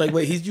like,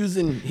 wait, he's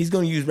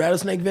going to use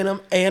rattlesnake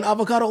venom and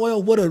avocado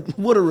oil. What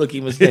a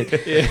rookie mistake.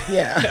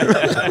 Yeah.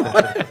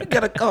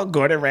 Gotta call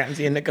Gordon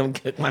Ramsay and to come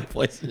cook my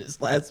poisonous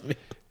last meal.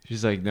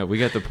 She's like, no, we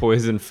got the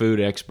poison food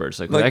experts.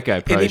 Like, Like, that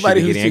guy probably should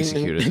be who's getting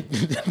seen-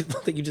 executed. I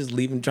don't think you just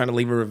trying to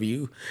leave a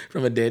review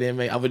from a dead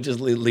inmate. I would just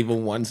leave a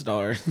 1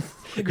 star,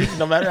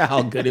 no matter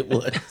how good it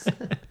was,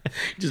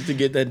 just to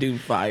get that dude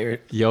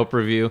fired. Yelp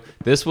review.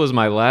 This was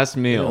my last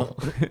meal.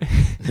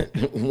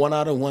 1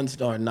 out of 1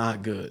 star,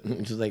 not good.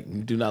 Just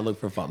like, do not look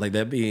for fault. Like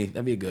that'd be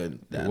good.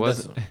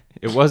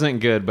 It wasn't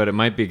good, but it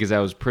might be because I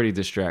was pretty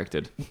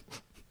distracted.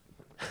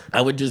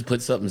 I would just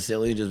put something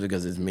silly just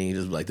because it's me.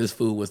 Just like, this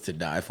food was to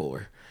die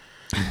for.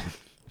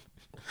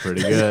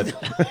 Pretty good.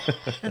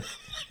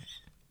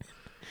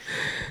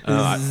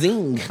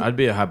 Zing. I'd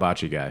be a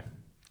hibachi guy.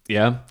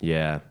 Yeah,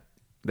 Yeah.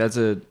 that's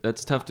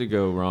tough to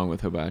go wrong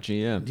with hibachi.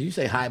 Yeah, Did you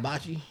say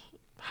hibachi?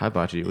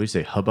 Hibachi. What do you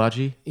say?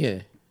 Hibachi? Yeah.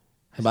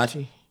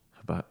 Hibachi?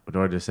 What did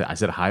I just say? I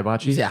said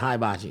hibachi? You said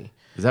hibachi.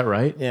 Is that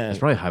right? Yeah. It's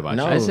probably hibachi.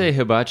 No. I say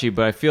hibachi,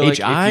 but I feel like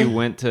H.I.? if you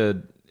went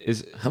to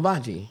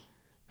Hibachi.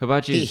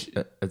 hibachi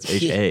That's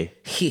H-A.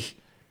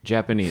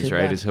 Japanese,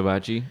 right? Is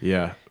hibachi?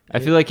 Yeah. I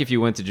feel like if you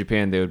went to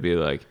Japan, they would be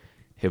like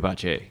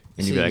hibachi,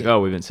 and you'd be See, like, "Oh,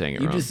 we've been saying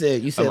it You wrong." just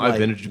said I've like,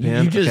 been to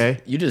Japan, You just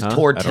okay? you just Huh? I don't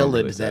tortilled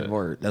really say that it.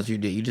 word. That's what you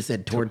did. You just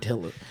said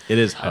tortilla. It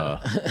is huh.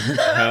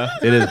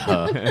 It is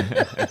huh.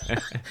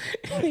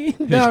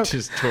 No,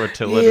 just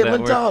tortilla yeah, that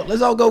word.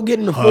 let's all go get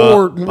in the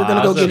Ford and we're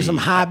gonna go get Hibachi. some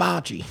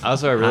hibachi.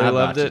 Also, I really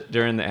loved Hibachi. it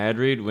during the ad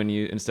read when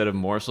you instead of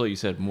morsel, you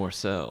said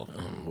morsel.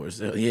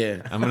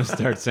 Yeah. I'm gonna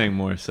start saying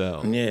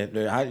morsel. Yeah,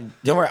 dude,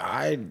 don't worry.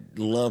 I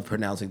love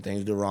pronouncing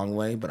things the wrong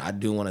way, but I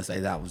do want to say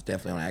that was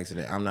definitely on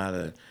accident. I'm not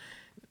a.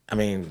 I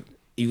mean,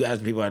 you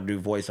ask people I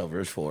do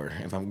voiceovers for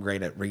if I'm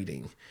great at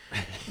reading.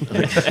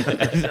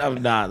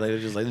 I'm not. They're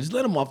just like, just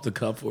let him off the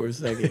cuff for a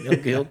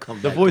second. He'll come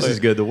The back. voice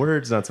is good. The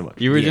words, not so much.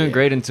 You were Yeah. doing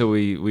great until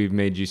we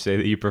made you say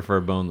that you prefer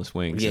boneless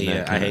wings. Yeah, and that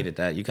yeah, I kinda- hated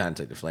that. You kind of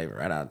took the flavor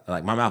right out.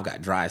 Like my mouth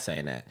got dry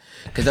saying that,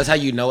 because that's how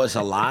you know it's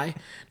a lie.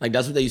 Like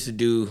that's what they used to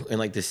do in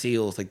like the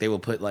SEALs. Like they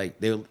would put I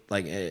think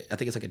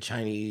it's like a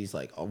Chinese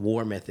like a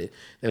war method.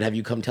 They would have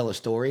you come tell a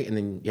story, and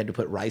then you had to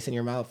put rice in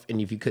your mouth,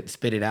 and if you couldn't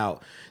spit it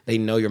out, they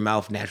know your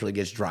mouth naturally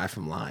gets dry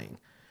from lying.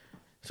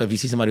 So if you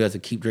see somebody who has to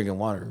keep drinking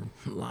water,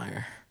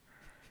 liar.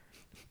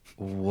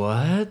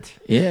 What?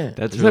 Yeah,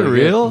 That's Is that really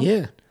good. real?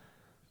 yeah.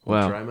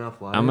 Wow. Dry mouth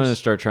liars? I'm gonna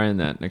start trying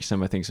that next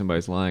time I think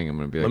somebody's lying. I'm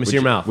gonna be like, Let me "Would see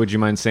your you- mouth." Would you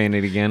mind saying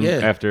it again Yeah.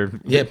 after?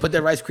 Yeah, put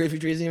that Rice Krispie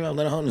trees in your mouth.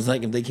 Let it home. It's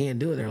like if they can't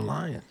do it, they're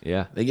lying.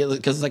 Yeah. They get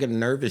because it's like a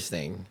nervous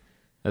thing.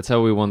 That's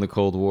how we won the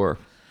Cold War.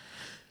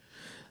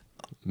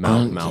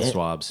 Mouth Yeah.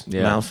 swabs.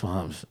 Yeah. Mouth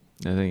swabs.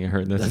 I think I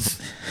heard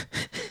that.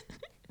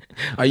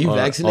 Are you All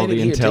vaccinated?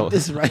 the Here, intel. take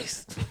this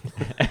rice.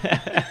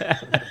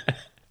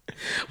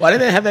 Why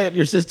didn't they have that at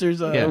your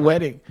sister's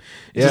wedding?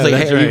 It's Yeah, just like,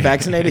 that's hey, are you right.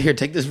 vaccinated? Here,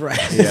 take this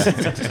rice.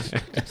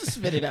 Just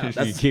spit it out. you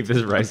That's, keep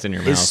this rice in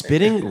your Is mouth.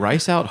 spitting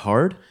rice out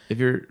hard if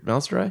your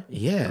mouth's dry?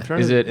 yeah. I'm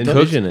trying Is to it cooked?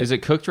 envision it. Is it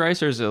cooked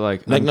rice or is it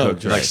like Like no,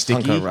 uncooked like rice?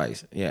 sticky? uncut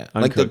rice. Yeah, like the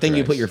Uncooked thing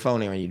you rice. put your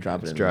phone in when you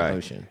drop it in Dry the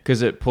ocean.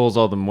 because it pulls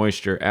all the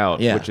moisture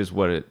out, Yeah. which is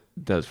what it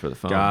does for the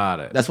phone. Got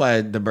it. That's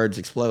why the birds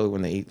explode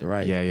when they eat the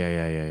rice.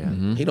 Yeah.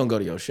 He don't go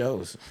to your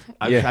shows.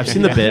 I've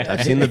seen the bit.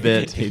 I've seen the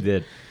bit. He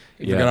did.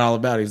 He forgot all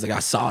about it. He's like, I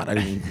saw it. I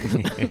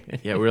didn't.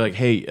 Yeah, we're like,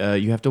 hey,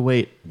 you have to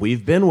wait.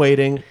 We've been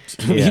waiting.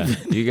 Yeah,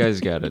 you guys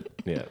got it.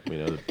 Yeah, we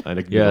know. I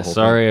know Yeah,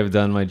 sorry I've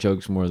done my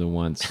jokes more than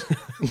once.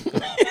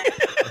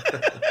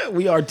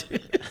 we are.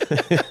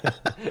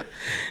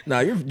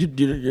 No,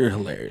 you're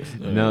hilarious.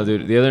 No,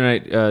 dude. The other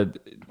night,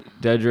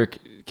 Dedrick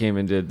came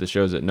and did the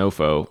shows at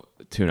Nofo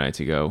 2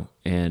 nights ago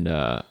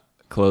and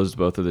closed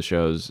both of the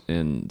shows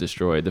and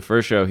destroyed. The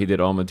first show, he did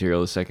all material.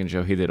 The second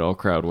show, he did all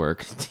crowd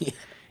work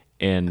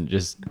and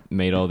just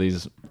made all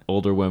these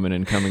older women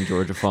in Cumming,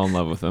 Georgia fall in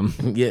love with him.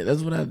 Yeah,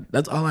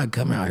 that's all I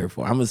come out here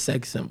for. I'm a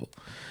sex symbol.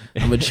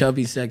 I'm a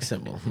chubby sex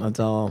symbol. That's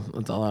all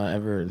I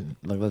ever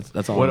like.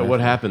 That's all. What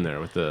happened there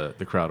with the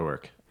crowd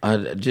work?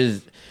 I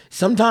just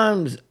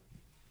sometimes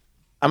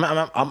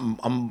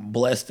I'm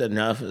blessed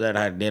enough that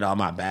I did all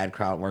my bad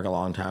crowd work a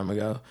long time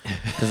ago,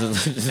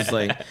 because it's just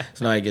like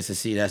so now I get to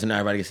see that, so now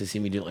everybody gets to see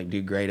me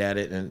do great at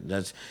it, and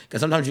that's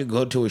because sometimes you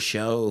go to a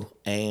show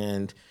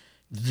and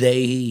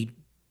they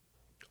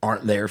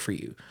aren't there for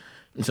you,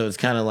 and so it's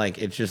kind of like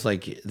it's just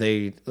like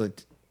they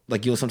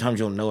like sometimes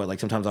you'll know it. Like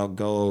sometimes I'll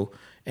go.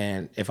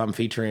 And if I'm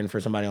featuring for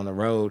somebody on the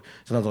road,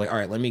 sometimes I'm like, all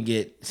right, let me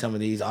get some of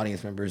these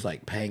audience members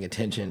like paying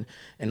attention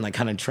and like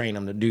kind of train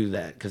them to do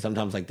that. Cause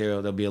sometimes like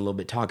they'll be a little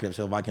bit talkative.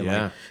 So if I can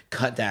like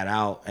cut that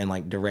out and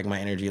like direct my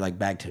energy like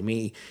back to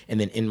me, and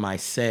then in my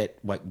set,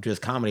 like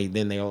just comedy,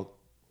 then they'll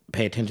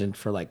pay attention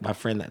for like my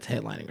friend that's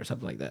headlining or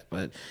something like that.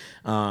 But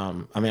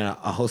I mean,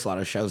 I host a lot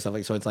of shows, stuff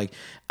like, so it's like,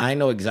 I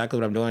know exactly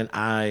what I'm doing.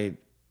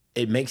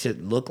 It makes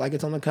it look like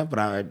it's on the cuff, but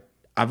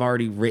I've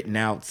already written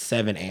out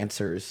 7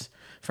 answers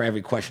for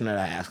every question that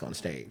I ask on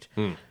stage.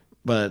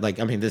 But like,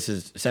 I mean, this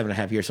is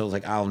 7.5 years, so it's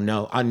like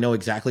I know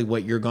exactly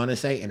what you're gonna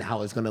say and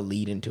how it's gonna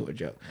lead into a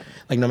joke.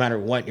 Like no matter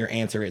what your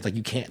answer is, like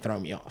you can't throw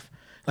me off.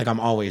 Like I'm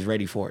always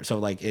ready for it. So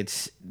like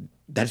that's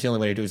the only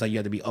way to do it. Is like you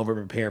have to be over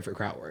prepared for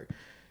crowd work.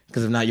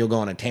 Because if not, you'll go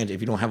on a tangent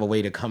if you don't have a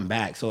way to come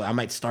back. So I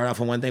might start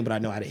off on one thing, but I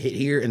know how to hit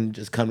here and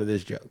just come to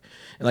this joke.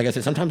 And like I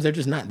said, sometimes they're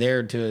just not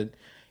there to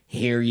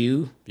hear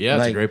you. Yeah,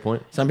 that's a Like, great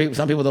point. Some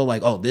people they'll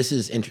like, oh, this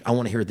is I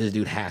want to hear what this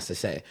dude has to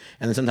say.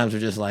 And then sometimes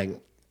they're just like,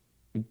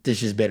 this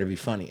just better be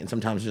funny. And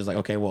sometimes it's just like,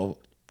 okay, well,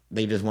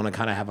 they just want to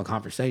kind of have a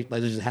conversation.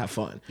 Like, just have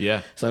fun.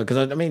 Yeah. So,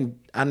 because I mean,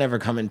 I never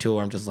come into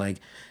where I'm just like,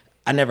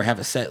 I never have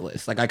a set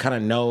list. Like, I kind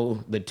of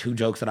know the 2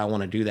 jokes that I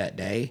want to do that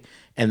day.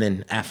 And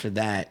then after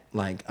that,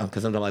 like,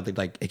 because sometimes I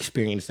like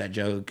experience that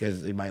joke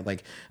because it might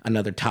like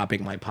another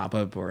topic might pop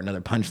up or another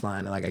punchline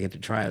and like I get to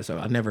try it. So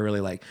I never really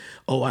like,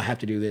 oh, I have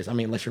to do this. I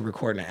mean, unless you're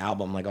recording an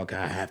album, like, okay,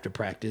 I have to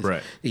practice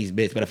Right. these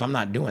bits. But if I'm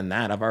not doing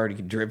that, I've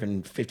already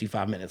driven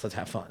 55 minutes. Let's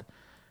have fun.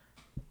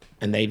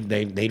 And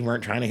they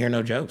weren't trying to hear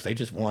no jokes. They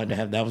just wanted to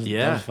have that was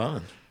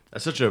fun.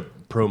 That's such a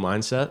pro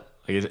mindset.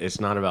 Like it's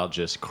not about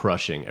just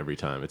crushing every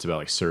time. It's about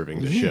like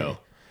serving the show.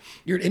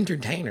 You're an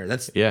entertainer.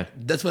 That's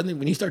what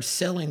when you start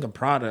selling a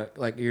product,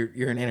 like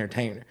you're an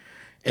entertainer.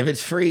 If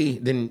it's free,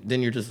 then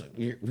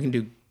we can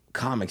do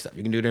comic stuff.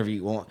 You can do whatever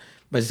you want.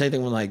 But the same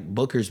thing when like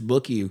bookers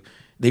book you,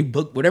 they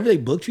book whatever they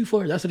booked you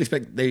for. That's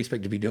what they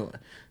expect to be doing.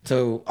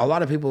 So a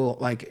lot of people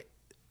like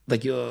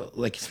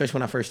especially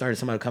when I first started,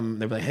 somebody would come,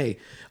 they'd be like, hey,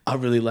 I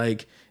really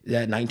like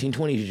that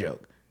 1920s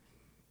joke.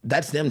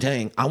 That's them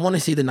saying, I want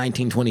to see the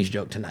 1920s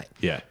joke tonight.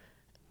 Yeah.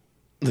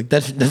 Like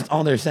that's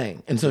all they're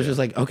saying. And so it's just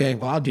like, okay,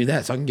 well, I'll do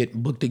that so I can get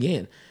booked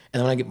again. And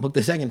then when I get booked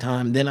the second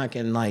time, then I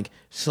can like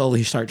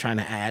slowly start trying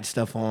to add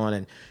stuff on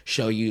and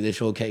show you the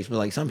showcase. But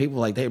like some people,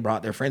 like they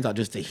brought their friends out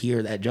just to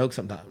hear that joke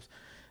sometimes.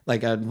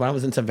 Like when I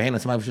was in Savannah,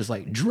 somebody was just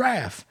like,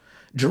 giraffe.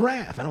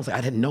 And I was like,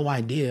 I had no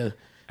idea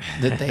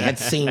that they had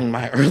seen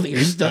my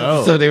earlier stuff.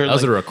 Oh, so they were that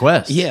was like, a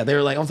request. Yeah, they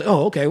were like, I was like,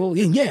 oh, okay, well,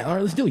 yeah, all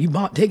right, let's do it. You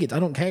bought tickets. I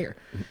don't care.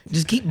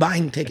 Just keep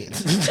buying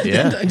tickets.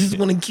 Yeah. I just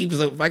want to keep,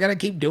 so if I got to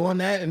keep doing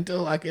that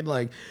until I can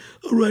like,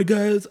 all right,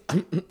 guys,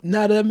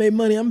 now that I made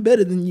money, I'm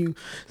better than you.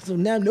 So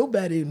now no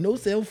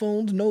cell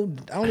phones,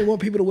 I only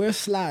want people to wear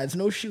slides,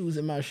 no shoes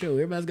in my show.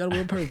 Everybody's got to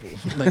wear purple.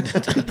 Like,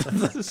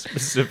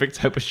 Specific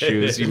type of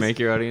shoes you make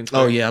your audience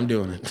oh wear. yeah, I'm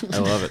doing it. I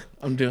love it.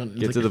 I'm doing it.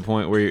 Get to the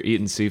point where you're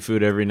eating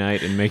seafood every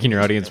night and making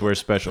your audience wear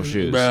special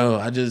shoes.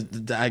 Bro,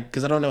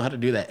 because I don't know how to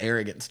do that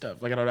arrogant stuff.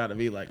 Like I don't know how to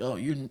be like, oh,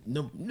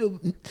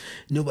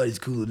 nobody's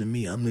cooler than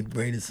me. I'm the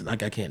greatest.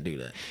 Like I can't do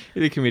that.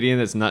 You're the comedian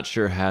that's not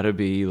sure how to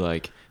be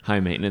like high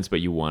maintenance,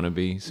 but you want to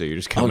be, so you're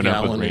just coming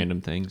up with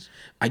random things.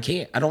 I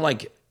can't. I don't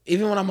like,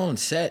 even when I'm on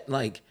set,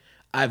 like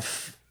I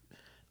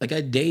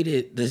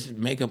dated this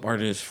makeup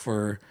artist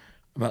for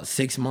about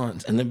 6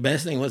 months, and the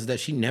best thing was that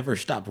she never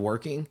stopped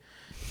working.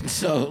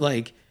 So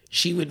like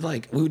she would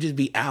like, we would just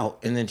be out,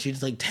 and then she'd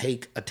just like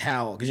take a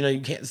towel because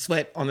you can't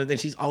sweat on the thing.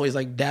 She's always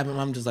like dabbing.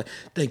 I'm just like,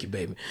 thank you,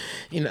 baby.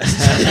 She's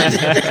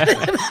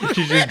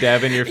just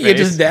dabbing your face. Yeah,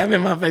 just dabbing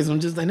my face.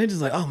 I'm just, and they're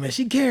just like, oh man,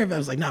 she cares. I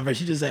was like, nah, bro,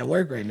 she's just at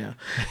work right now.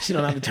 She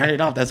don't have to turn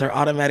it off. That's her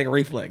automatic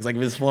reflex. Like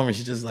if it's for me,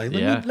 she's just like,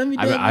 let me.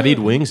 I'd eat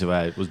wings if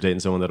I was dating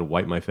someone that would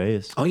wipe my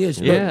face. Oh yeah,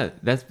 Yeah,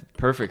 that's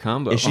perfect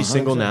combo. Is she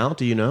single now?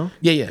 Do you know?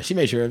 Yeah. She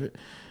made sure of it.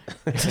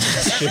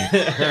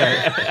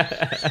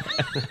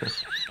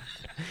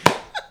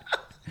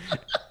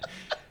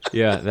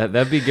 Yeah,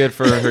 that'd be good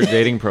for her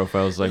dating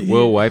profiles. Like,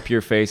 we'll wipe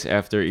your face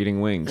after eating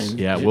wings.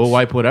 Yeah, we'll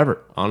wipe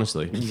whatever.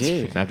 Honestly,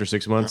 Yeah. After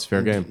 6 months,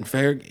 fair game.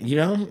 Fair,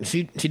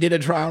 she did a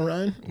trial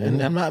run, and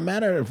I'm not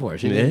mad at her for it.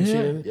 She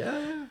didn't,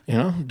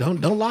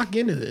 don't lock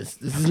into this.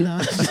 This is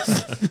not.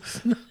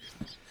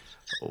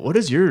 What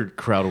is your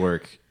crowd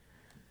work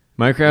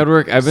My crowd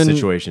work, I've been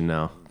situation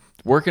now?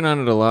 working on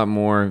it a lot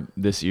more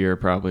this year,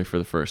 probably for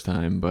the first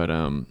time. But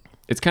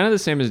it's kind of the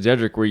same as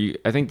Dedrick, where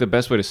I think the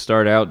best way to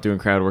start out doing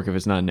crowd work, if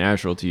it's not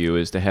natural to you,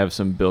 is to have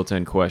some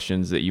built-in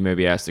questions that you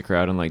maybe ask the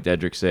crowd, and like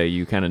Dedrick say,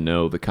 you kind of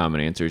know the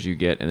common answers you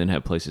get, and then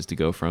have places to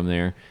go from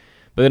there.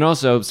 But then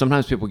also,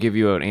 sometimes people give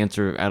you an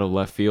answer out of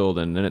left field,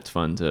 and then it's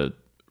fun to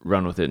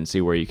run with it and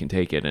see where you can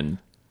take it. And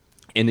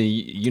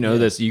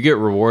this, you get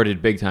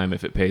rewarded big time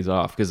if it pays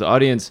off, because the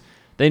audience,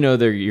 they know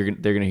they're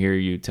going to hear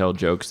you tell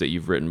jokes that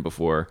you've written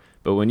before.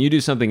 But when you do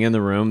something in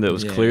the room that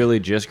was clearly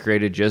just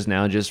created just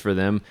now, just for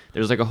them,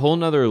 there's like a whole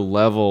nother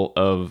level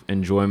of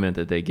enjoyment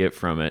that they get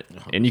from it.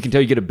 And you can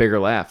tell you get a bigger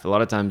laugh. A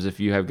lot of times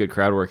if you have good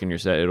crowd work in your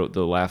set,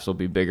 the laughs will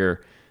be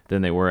bigger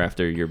than they were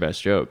after your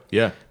best joke.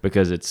 Yeah.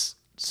 Because it's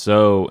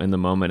so in the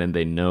moment and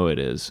they know it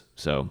is.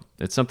 So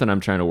it's something I'm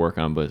trying to work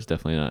on, but it's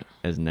definitely not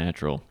as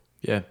natural.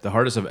 Yeah. The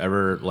hardest I've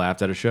ever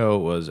laughed at a show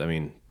was,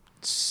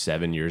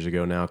 7 years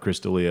ago now,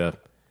 Chris D'Elia,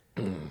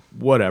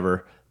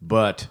 whatever.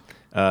 But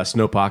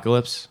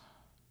Snowpocalypse.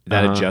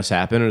 That had just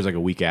happened. It was like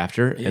a week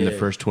after. In the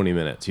first 20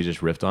 minutes, he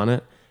just riffed on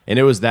it. And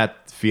it was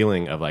that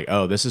feeling of like,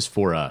 oh, this is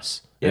for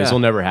us. And this will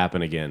never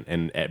happen again.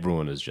 And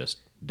everyone is just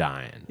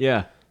dying.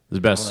 Yeah. It's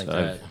the best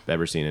I've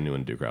ever seen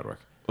anyone do crowd work.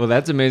 Well,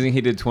 that's amazing. He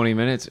did 20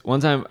 minutes.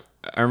 One time,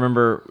 I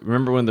remember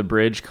when the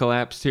bridge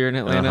collapsed here in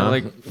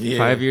Atlanta,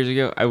 5 years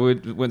ago. I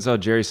went and saw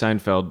Jerry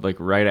Seinfeld like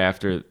right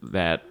after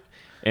that.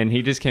 And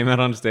he just came out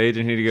on stage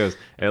and he goes,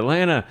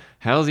 Atlanta,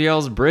 how's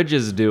y'all's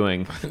bridges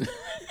doing?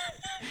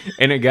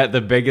 And it got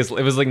the biggest.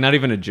 It was like not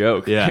even a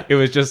joke. Yeah. It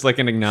was just like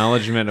an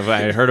acknowledgement of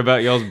I heard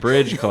about y'all's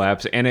bridge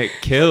collapse, and it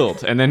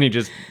killed. And then he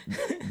just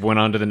went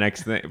on to the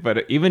next thing.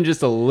 But even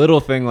just a little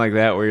thing like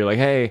that, where you're like,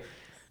 hey,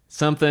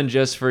 something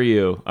just for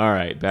you. All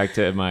right, back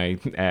to my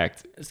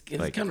act. It's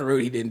Like- kind of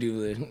rude he didn't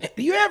do it.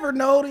 Do you ever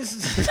notice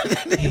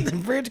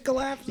the bridge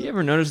collapse? You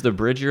ever notice the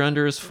bridge you're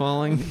under is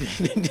falling?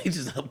 He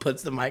just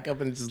puts the mic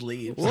up and just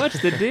leaves.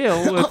 What's the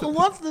deal with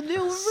What's the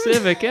deal with bridge?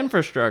 civic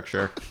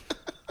infrastructure?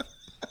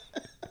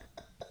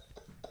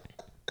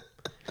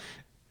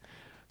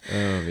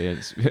 Oh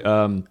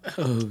man.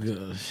 Oh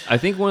gosh. I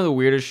think one of the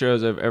weirdest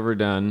shows I've ever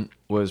done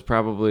was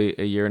probably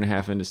a year and a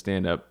half into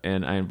stand up,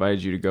 and I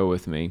invited you to go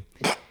with me.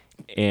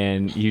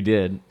 And you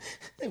did.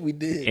 We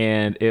did.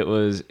 And it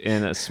was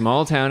in a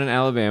small town in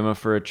Alabama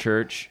for a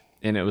church,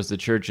 and it was the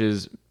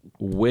church's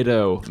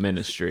widow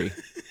ministry.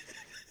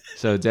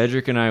 So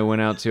Dedrick and I went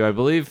out to, I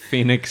believe,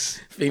 Phoenix,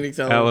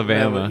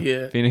 Alabama,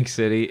 Yeah. Phoenix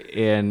City,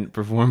 and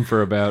performed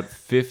for about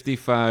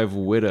 55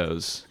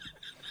 widows.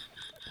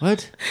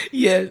 What?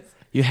 Yes.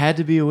 You had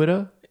to be a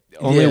widow?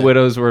 Only Yeah.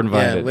 widows were Yeah,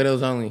 invited.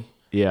 widows only.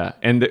 Yeah,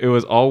 and it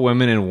was all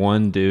women and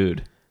one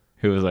dude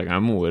who was like,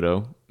 I'm a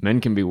widow.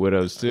 Men can be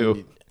widows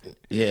too.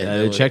 Yeah.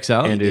 It checks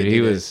out. And dude, did he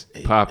that. was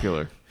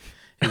popular.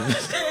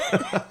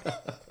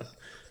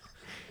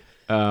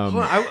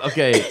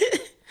 Okay.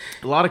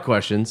 A lot of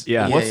questions.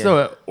 Yeah. What's Yeah,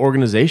 the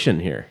organization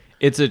here?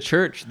 It's a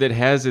church that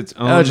has its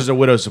own. Oh, it's just a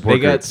widow support They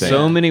got group thing.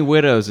 so many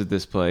widows at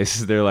this place.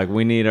 They're like,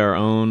 we need our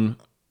own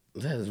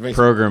Let's bring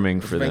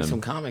programming for bring them.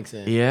 some comics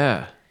in.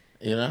 Yeah.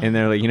 You know? And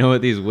they're like, you know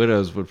what? These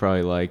widows would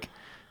probably like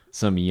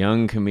some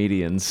young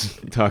comedians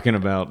talking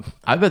about.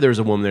 I bet there was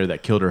a woman there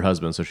that killed her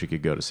husband so she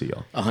could go to see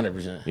y'all.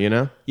 100%. You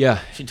know? Yeah,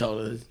 She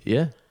told us.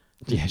 Yeah.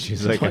 yeah.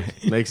 She's like,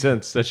 Makes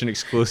sense. such an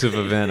exclusive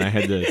event. I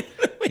had to,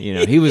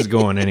 he was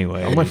going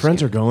anyway. All my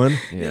friends are going.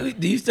 Yeah.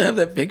 Do you still have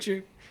that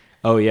picture?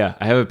 Oh yeah,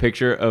 I have a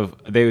picture of.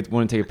 They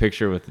want to take a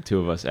picture with the two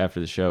of us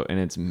after the show, and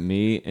it's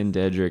me and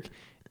Dedrick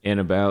and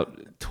about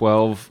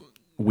 12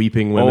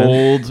 Weeping women.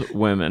 old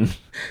women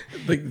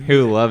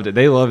who loved it.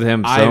 They loved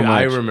him so I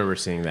much. remember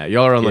seeing that.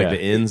 Y'all are on like Yeah. the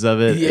ends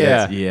of it.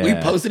 Yeah. Yeah. We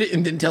posted it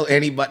and didn't tell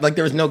anybody. Like,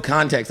 there was no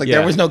context. Like, Yeah.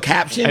 there was no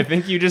caption. I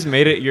think you just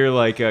made it your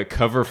like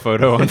cover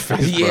photo on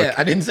Facebook. Yeah,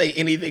 I didn't say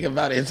anything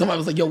about it. And somebody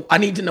was like, "Yo, I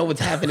need to know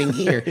what's happening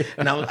here."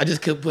 And I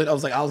just could put. I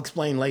was like, "I'll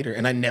explain later."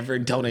 And I never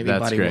told That's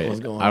anybody what great. was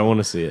going on. I want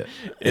to see it.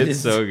 It's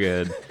is- so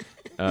good.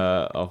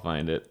 I'll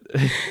find it.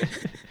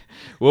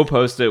 We'll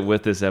post it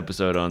with this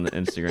episode on the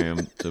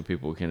Instagram so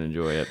people can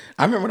enjoy it.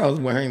 I remember what I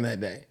was wearing that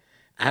day.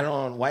 I had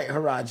on white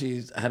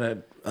Harachis. I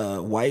had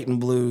a white and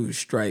blue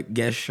striped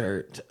Guess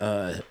shirt.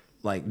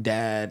 Like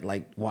dad,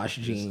 like wash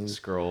jeans.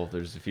 Scroll.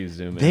 There's a few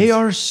zoom ins. They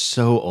are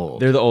so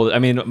old. They're the old. I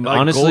mean, like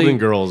honestly, Golden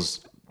Girls.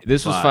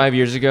 this was 5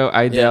 years ago.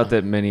 I doubt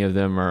that many of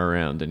them are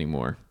around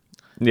anymore.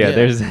 Yeah, Yeah.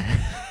 there's.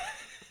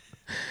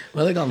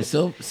 Well, they call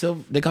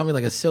me They call me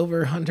like a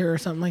silver hunter or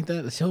something like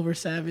that. A silver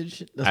savage.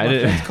 That's I what my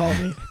didn't- friends call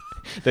me.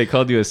 They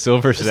called you a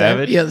silver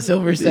savage. Yeah, the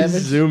silver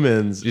savage. Zoom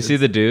ins. Did you see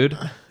the dude?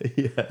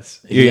 Yes.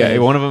 Yeah,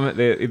 one of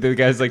them. The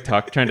guy's like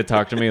trying to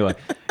talk to me like,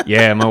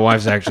 yeah, my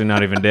wife's actually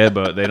not even dead,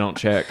 but they don't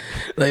check.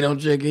 They don't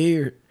check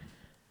here.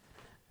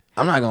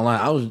 I'm not gonna lie.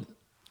 I was.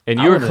 And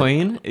I you were would've-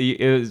 clean.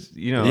 It was,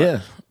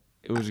 Yeah.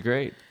 it was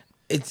great.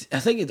 I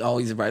think it's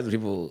always surprising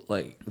people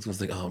like it's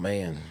like, oh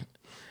man,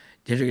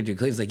 did you get your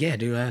clean? It's like, yeah,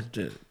 dude, I have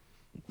to.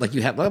 Like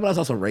you have, but I was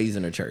also raised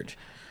in a church.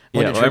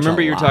 Went Yeah, to well, I church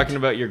remember a you were lot. talking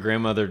about your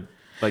grandmother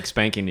like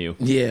spanking you.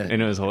 Yeah,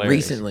 and it was hilarious.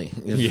 Recently,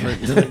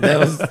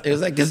 it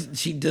was like because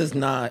she does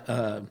not.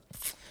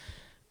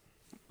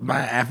 My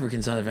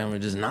African side of the family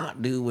does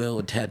not do well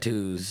with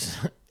tattoos,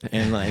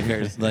 and like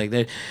there's like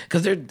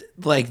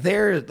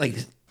they're like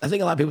I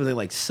think a lot of people think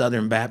like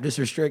Southern Baptists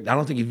are strict. I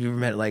don't think you've ever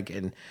met like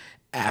an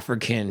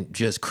African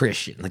just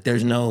Christian. Like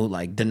there's no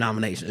like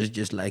denomination. It's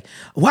just like,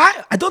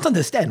 why? I don't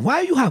understand.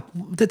 Why you have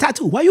the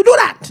tattoo? Why you do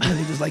that? And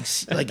they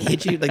just like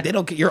hit you. Like they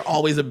don't. You're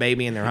always a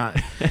baby in their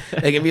eyes.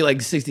 They can be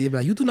like 60. They'd be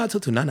like, you do not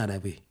tattoo Nana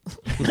that way.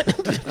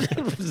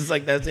 It's just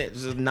like that's it.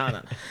 It's just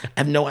Nana. I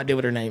have no idea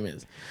what her name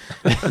is.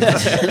 I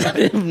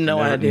have no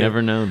idea.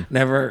 Never known.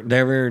 Never.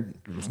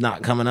 It's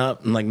not coming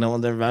up. And like no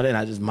one's ever about it. And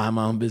I just mind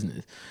my own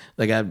business.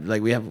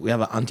 Like we have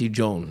an Auntie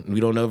Joan. We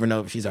don't ever know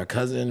if she's our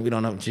cousin. We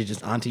don't know if she's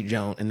just Auntie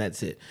Joan, and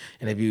that's it.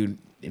 And if you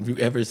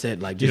ever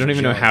said like, You just don't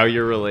even know Joan- how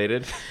you're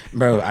related.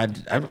 bro. I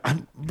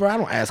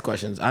don't ask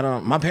questions. I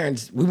don't. My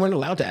parents, we weren't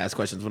allowed to ask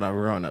questions when I was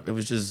growing up. It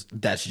was just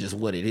that's just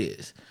what it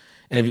is.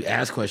 And if you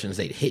ask questions,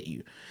 they'd hit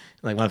you.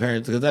 Like my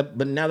parents,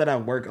 but now that I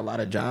work a lot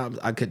of jobs,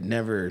 I could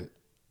never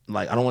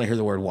like. I don't want to hear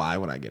the word "why"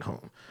 when I get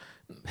home.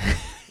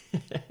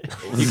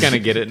 You kind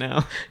of get it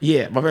now.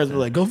 Yeah, my parents were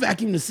like, "Go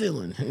vacuum the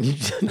ceiling." And you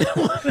just,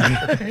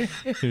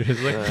 You're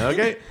just like,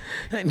 Okay.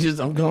 and just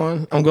I'm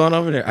going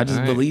over there. I just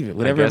All right. believe it.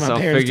 Whatever guess my I'll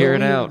parents figure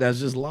told it me, out. that's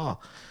just law.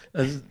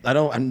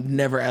 I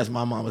never asked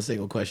my mom a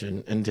single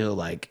question until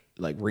like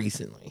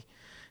recently.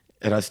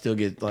 And I still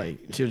get like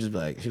she was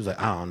like,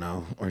 I don't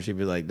know. Or she'd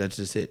be like, that's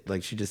just it.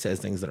 Like she just says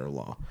things that are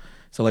law.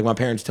 So like my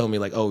parents told me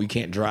like, oh, you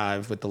can't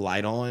drive with the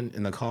light on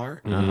in the car.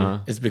 Uh-huh.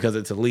 It's because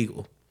it's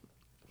illegal.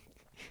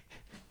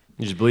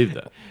 You just believe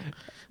that.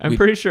 I'm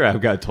pretty sure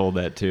I've got told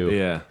that too.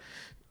 Yeah.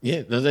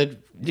 Yeah,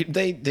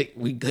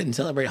 we couldn't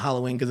celebrate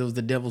Halloween because it was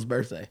the devil's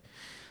birthday.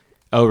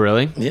 Oh,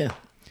 really? Yeah.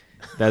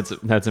 That's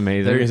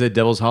amazing. They're gonna say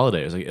Devil's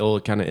Holiday. It's like, oh,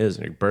 it kind of is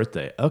your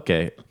birthday.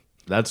 Okay,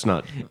 that's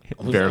not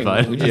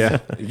verified.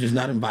 You're just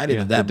not invited to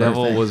the that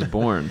devil birthday. was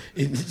born.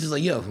 It's just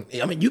like, yo,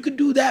 I mean, you could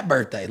do that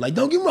birthday. Like,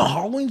 don't get me wrong,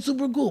 Halloween's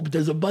super cool, but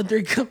there's a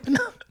birthday coming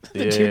up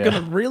that you're Yeah.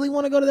 gonna really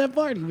want to go to that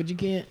party, but you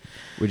can't.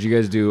 Would you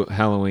guys do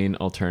Halloween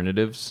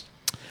alternatives?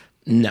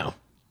 No.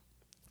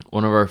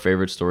 One of our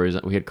favorite stories,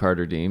 we had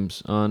Carter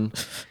Deems on.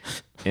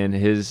 In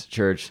his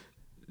church,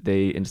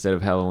 they, instead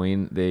of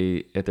Halloween,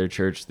 at their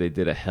church they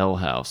did a Hell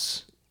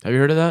House. Have you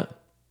heard of that?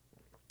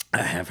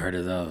 I have heard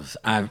of those.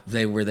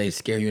 They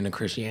scare you into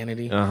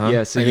Christianity.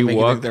 Yeah, so Like they you make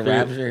you walk think the through.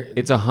 rapture?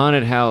 It's a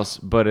haunted house,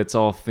 but it's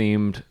all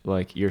themed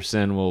like your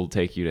sin will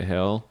take you to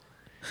hell.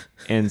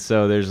 And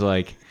so there's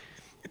like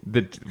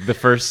the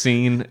first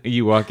scene,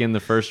 you walk in the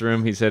first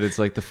room, he said it's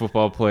like the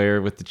football player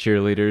with the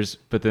cheerleaders,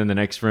 but then the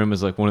next room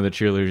is like one of the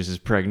cheerleaders is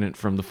pregnant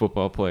from the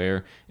football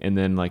player, and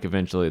then like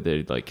eventually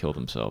they like kill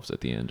themselves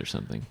at the end or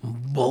something.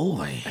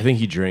 Boy. I think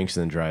he drinks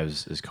and then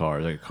drives his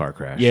car, like a car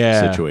crash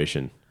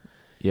situation.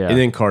 Yeah. And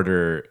then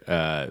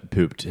Carter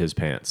pooped his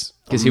pants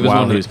 'Cause he was while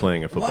one of he the- was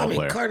playing a Well, football I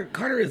mean, player.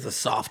 Carter is a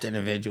soft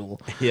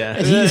individual. Yeah.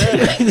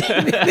 And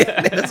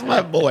that's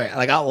my boy.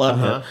 Like, I love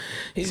him.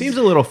 He seems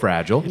a little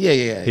fragile.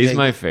 Yeah. He's Yeah,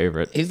 my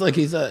favorite. He's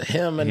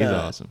him and He's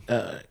awesome.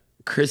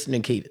 Chris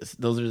Nikitas.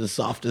 Those are the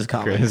softest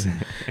Chris. comics.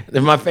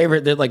 They're my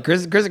favorite. They're like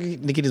Chris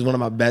Nikitas is one of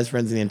my best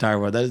friends in the entire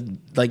world. That is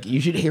like,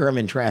 you should hear him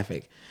in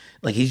traffic.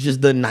 Like, he's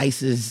just the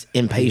nicest,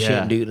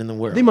 impatient dude in the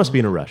world. They must be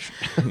in a rush.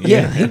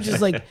 Yeah, he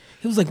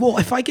was like, well,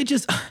 if you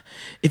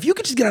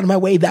could just get out of my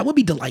way, that would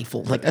be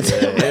delightful. Like, that's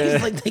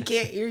he's like, they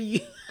can't hear you.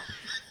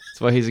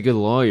 That's why he's a good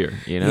lawyer,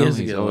 you know? He is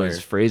a He's good always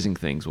lawyer. phrasing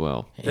things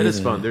well. That is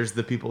fun. There's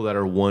the people that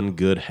are one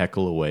good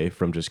heckle away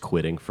from just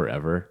quitting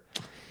forever.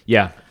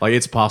 Yeah. Like,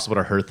 it's possible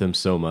to hurt them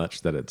so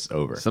much that it's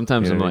over.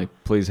 Sometimes You know I'm what I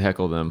like, please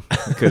heckle them,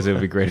 because it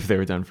would be great if they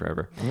were done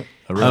forever.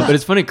 really? But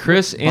it's funny,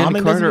 Chris and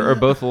Bombing doesn't Carter do are that?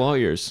 both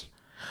lawyers.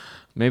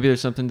 Maybe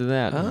there's something to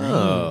that.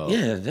 Oh.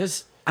 Yeah,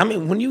 I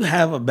mean, when you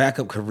have a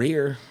backup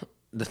career,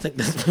 the thing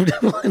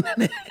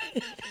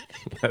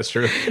That's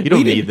true. You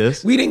don't need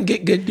this. We didn't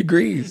get good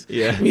degrees.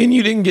 Yeah. Me and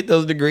you didn't get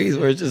those degrees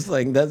where it's just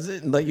like, that's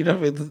it. Like, you know,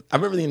 I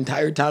remember the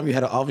entire time you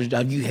had an office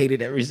job, you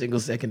hated every single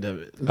second of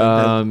it.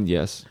 Like,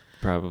 Yes,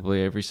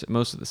 probably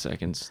most of the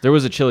seconds. There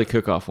was a chili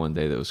cook-off one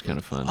day that was kind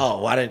of fun.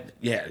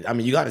 I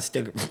mean, you got to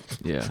stick.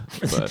 Yeah,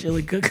 It's a but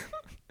chili cook.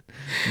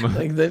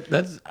 Like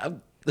that's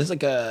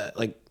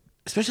like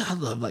especially I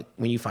love like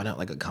when you find out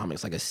like a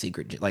comic's like a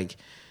secret, like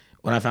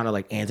when I found out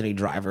like Anthony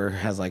Driver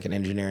has like an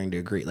engineering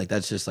degree, like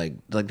that's just like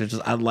there's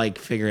just I like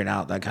figuring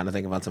out that kind of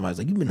thing about somebody. It's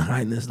like, you've been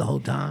hiding this the whole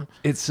time.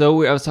 it's so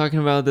weird. I was talking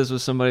about this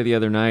with somebody the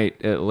other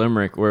night at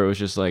Limerick, where it was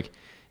just like,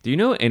 do you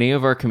know what any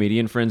of our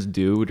comedian friends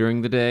do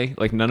during the day?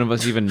 Like, none of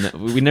us even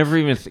we never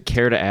even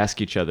care to ask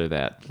each other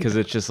that, because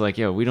it's just like,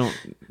 we don't.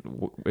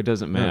 It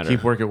doesn't matter.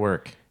 Keep work at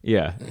work.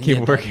 Yeah, keep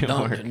Yeah, working.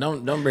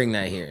 Don't bring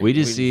that here. We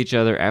just see each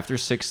other after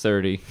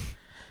 6:30,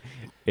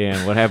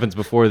 and what happens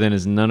before then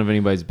is none of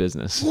anybody's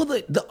business. Well,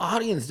 the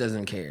audience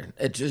doesn't care.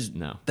 It just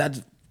No.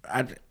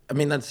 I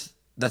mean that's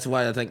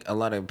why I think a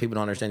lot of people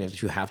don't understand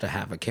that you have to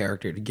have a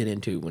character to get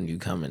into when you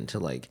come into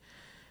like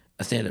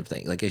a stand-up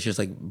thing. Like, it's just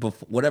like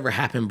whatever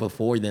happened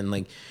before then,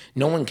 like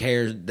no one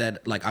cares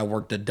that like I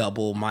worked a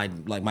double, my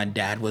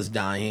dad was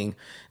dying,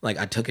 like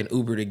I took an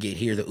Uber to get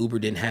here, the Uber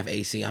didn't have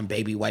AC, I'm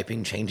baby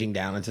wiping, changing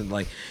down. It's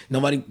like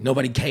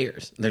nobody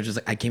cares. They're just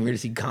like, I came here to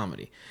see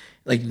comedy.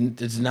 Like,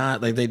 it's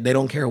not like they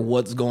don't care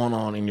what's going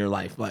on in your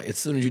life. Like, as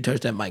soon as you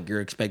touch that mic,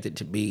 you're expected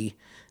to be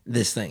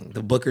this thing.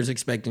 The booker's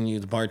expecting you,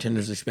 the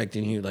bartender's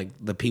expecting you, like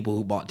the people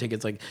who bought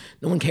tickets, like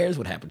no one cares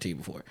what happened to you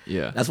before.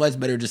 Yeah. That's why it's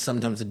better just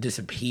sometimes to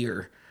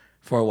disappear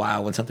for a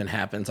while when something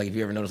happens. Like, if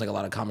you ever notice, like a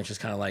lot of comics just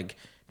kind of like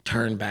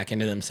turn back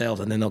into themselves,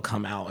 and then they'll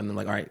come out and they're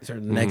like, all right, so the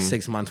next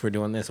 6 months we're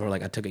doing this, or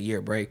like I took a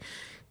year break.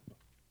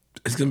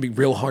 It's gonna be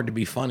real hard to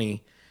be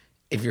funny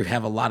if you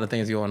have a lot of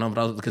things going on,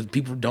 but because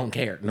people don't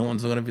care. No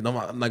one's gonna be.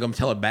 I'm like, I'm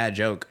tell a bad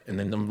joke, and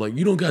then I'm like,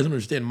 you don't guys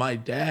understand. My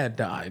dad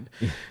died.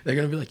 They're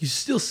gonna be like, you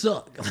still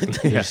suck.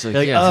 You're just like,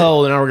 Like, yeah.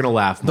 oh, now we're gonna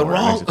laugh more.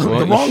 wrong- Well,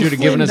 the you wrong should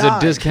have given Flynn us a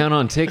died. discount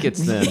on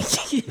tickets then.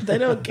 They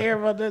don't care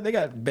about that. They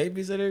got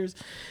babysitters.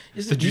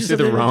 Did you say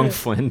the wrong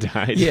Flynn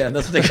died? Yeah,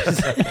 that's what they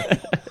say.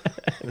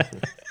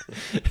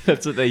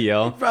 That's what they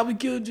yell. Probably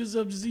killed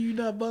yourself to see you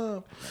not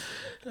bomb.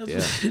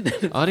 Yeah.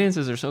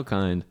 Audiences are so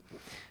kind.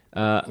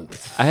 I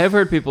have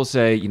heard people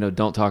say,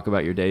 don't talk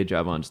about your day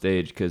job on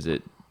stage because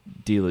it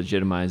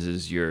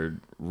delegitimizes your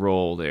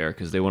role there,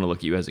 because they want to look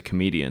at you as a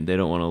comedian. The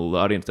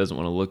audience doesn't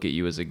want to look at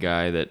you as a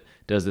guy that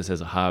does this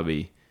as a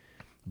hobby.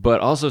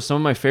 But also, some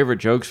of my favorite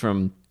jokes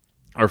from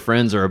our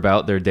friends are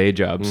about their day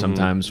jobs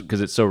sometimes,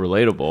 because it's so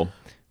relatable.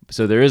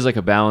 So there is like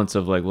a balance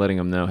of like letting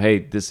them know, hey,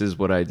 this is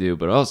what I do,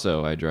 but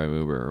also I drive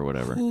Uber or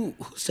whatever. Who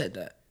said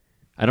that?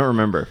 I don't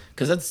remember.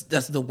 Because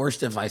that's the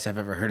worst advice I've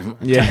ever heard in my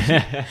Yeah.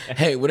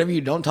 Hey, whatever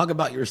you don't talk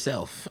about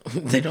yourself.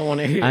 They don't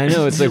want to hear. I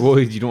know. It's like, well,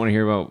 you don't want to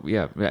hear about,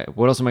 yeah.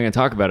 What else am I going to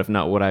talk about if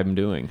not what I'm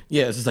doing?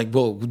 Yeah, it's just like,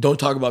 well, don't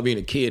talk about being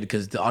a kid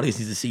because the audience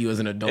needs to see you as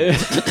an adult.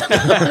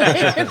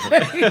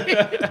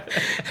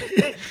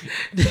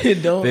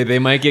 Don't. They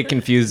might get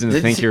confused and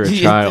think you're a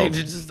Yeah, child.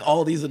 they're just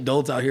all these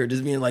adults out here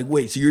just being like,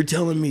 wait, so you're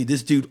telling me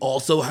this dude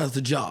also has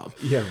a job?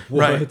 Yeah,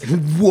 Right.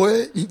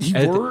 What? He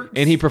works?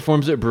 And he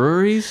performs at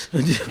breweries?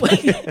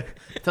 Like, I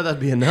thought that'd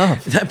be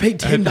enough. I paid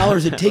 $10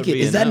 a would ticket.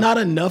 be Is that enough.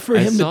 not enough for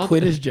I him to saw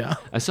quit that. his job?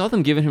 I saw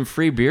them giving him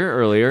free beer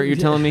earlier. You're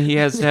telling me he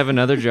has to have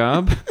another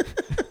job?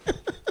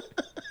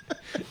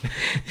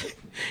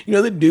 You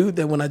know the dude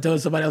that when I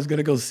told somebody I was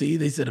gonna go see,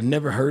 they said I've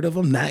never heard of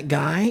him. That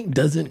guy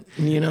doesn't,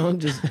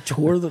 just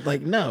tour the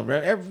like. No,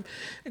 bro.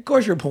 Of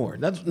course you're poor.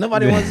 That's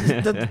nobody wants.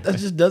 That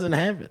just doesn't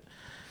happen.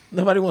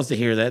 Nobody wants to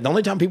hear that. The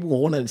only time people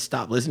will want to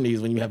stop listening to you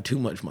is when you have too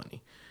much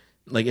money.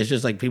 Like it's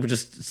just like people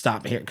just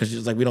stop here because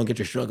it's like we don't get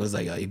your struggle. It's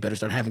like you better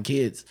start having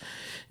kids.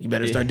 You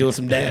better start doing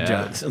some dad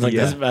jokes. It's like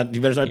that's about, you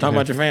better start talking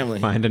about your family.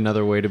 Find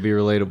another way to be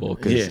relatable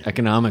because Yeah.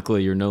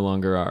 economically you no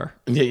longer are.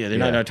 Yeah, they're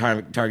not our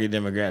target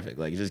demographic.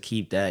 Like, just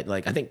keep that.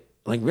 Like, I think,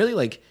 like, really,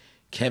 like,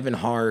 Kevin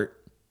Hart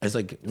is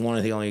like one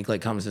of the only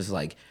like comments is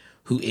like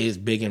who is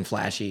big and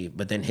flashy,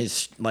 but then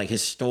his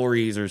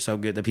stories are so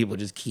good that people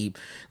just keep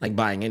like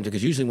buying into.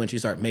 Because usually, once you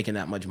start making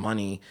that much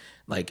money,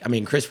 like, I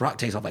mean, Chris Rock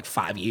takes off like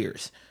 5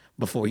 years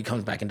before he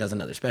comes back and does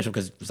another special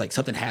because it's like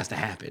something has to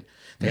happen.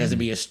 There has to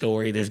be a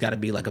story. There's got to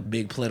be like a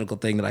big political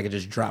thing that I could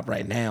just drop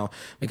right now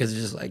because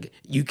it's just like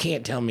you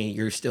can't tell me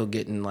you're still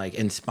getting like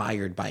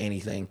inspired by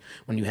anything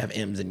when you have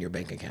M's in your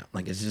bank account.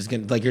 Like it's just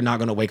gonna like you're not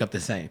gonna wake up the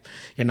same.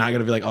 You're not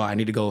gonna be like, oh, I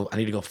need to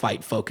go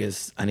fight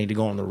focus. I need to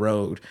go on the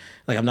road.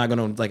 Like I'm not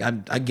gonna like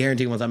I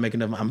guarantee once I make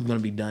enough, I'm gonna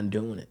be done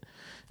doing it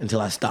until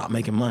I stop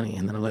making money,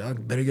 and then I'm like, I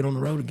better get on the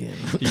road again.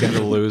 You got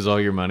to lose all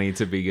your money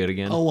to be good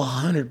again. Oh,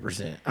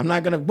 100%. I'm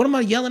not gonna. What am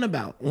I yelling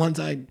about? Once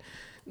I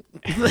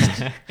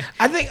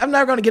think I'm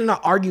not gonna get in an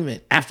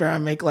argument after I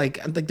make like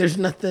there's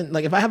nothing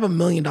like if I have $1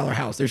 million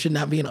house, there should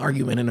not be an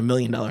argument in $1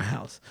 million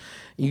house.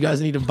 You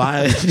guys need to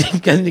buy. You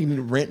guys need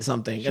to rent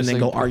something and then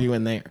like- go argue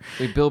in there,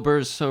 Like, Bill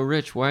Burr's so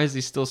rich. Why is he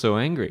still so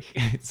angry?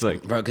 It's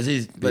like, bro. Because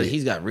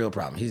he's got real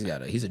problems.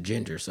 He's a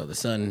ginger, so the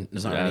sun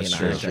is not really That's in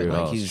true. our True. like,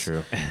 That's he's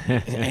true.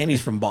 and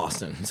he's from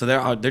Boston, so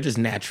they're just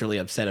naturally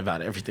upset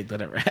about everything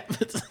that ever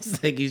happens.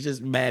 It's like he's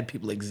just mad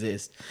people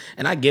exist,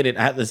 and I get it.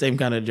 I have the same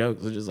kind of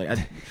jokes. It's just like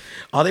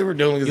all they were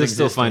doing was you'll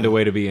still existing. find a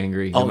way to be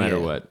angry no matter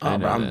what. Oh, I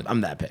know bro, that.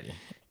 I'm that petty.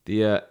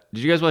 Did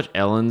you guys watch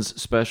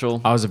Ellen's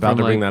special? I was about From,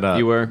 to bring like, that up.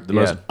 You were? The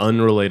most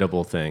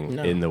unrelatable thing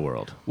in the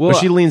world. Well, But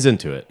she leans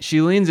into it.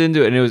 She leans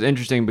into it, and it was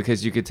interesting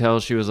because you could tell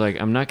she was like,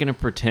 I'm not going to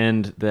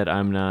pretend that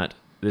I'm not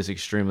this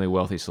extremely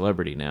wealthy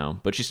celebrity now.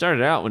 But she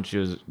started out when she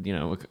was,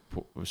 a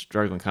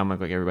struggling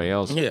comic like everybody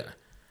else. Yeah.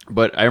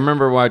 But I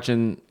remember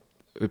watching,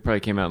 it probably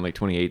came out in like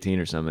 2018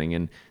 or something,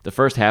 and the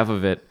first half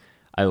of it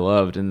I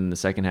loved, and then the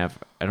second half,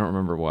 I don't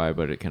remember why,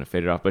 but it kind of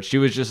faded off. But she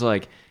was just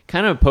like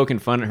kind of poking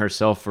fun at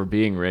herself for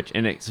being rich,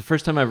 and it's the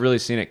first time I've really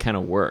seen it kind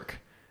of work,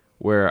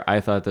 where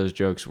I thought those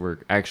jokes were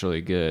actually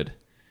good.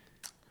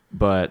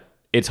 But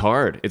it's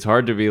hard. It's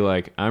hard to be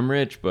like, I'm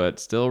rich, but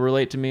still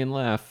relate to me and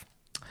laugh.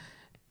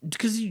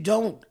 Because you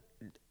don't.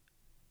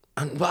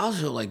 But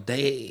also, like,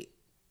 I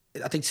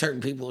think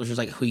certain people are just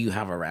like who you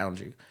have around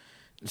you.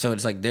 So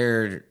it's like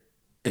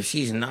if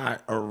she's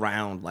not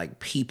around like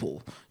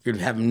people, you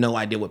have no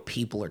idea what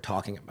people are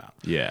talking about.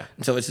 Yeah.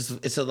 So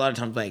it's a lot of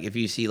times like if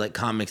you see like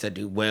comics that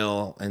do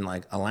well in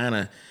like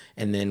Atlanta,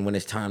 and then when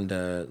it's time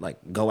to like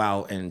go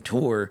out and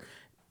tour,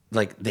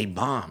 like they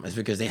bomb. It's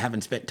because they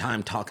haven't spent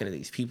time talking to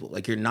these people.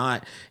 Like you're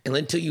not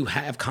until you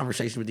have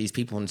conversation with these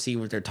people and see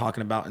what they're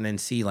talking about, and then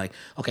see like,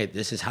 okay,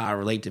 this is how I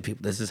relate to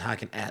people. This is how I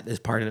can add this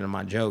part into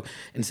my joke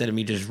instead of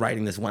me just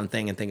writing this one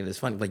thing and thinking it's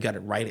funny. Like you got to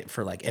write it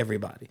for like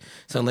everybody.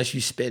 So unless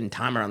you spend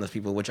time around those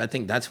people, which I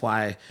think that's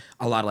why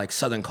a lot of like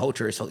Southern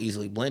culture is so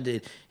easily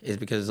blended, is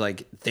because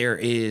like there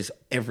is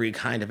every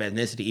kind of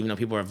ethnicity, even though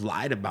people have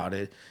lied about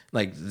it.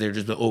 Like they're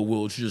just like, oh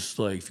well, it's just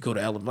like if you go to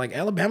Alabama, like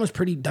Alabama's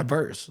pretty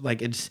diverse.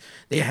 Like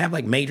they have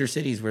like major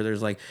cities where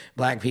there's like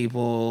black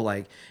people,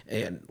 like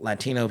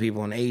Latino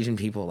people and Asian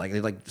people.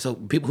 So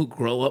people who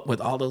grow up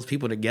with all those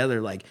people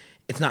together, like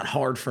it's not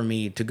hard for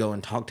me to go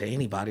and talk to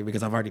anybody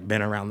because I've already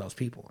been around those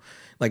people.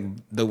 Like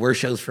the worst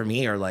shows for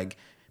me are like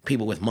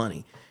people with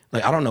money.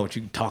 Like, I don't know what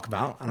you talk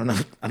about. I don't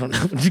know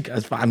what you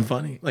guys find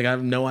funny. Like, I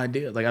have no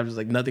idea. Like, I'm just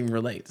like, nothing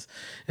relates.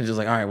 It's just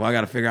like, all right, well, I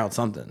got to figure out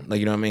something. Like,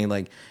 you know what I mean?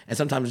 Like, and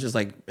sometimes it's just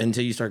like,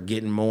 until you start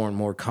getting more and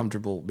more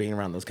comfortable being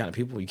around those kind of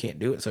people, you can't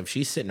do it. So if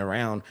she's sitting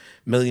around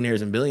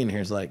millionaires and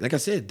billionaires, like I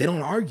said, they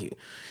don't argue.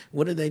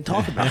 What did they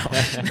talk about?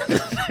 She's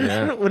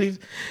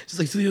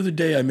like, so the other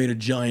day I made a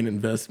giant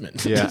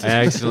investment. Yeah, I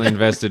accidentally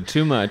invested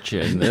too much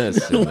in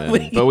this, and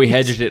then, but we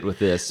hedged it with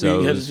this,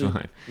 so it was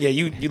fine. Yeah,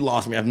 you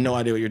lost me. I have no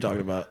idea what you're talking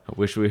about. I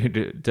wish we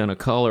had done a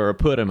call or a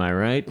put, am I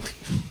right?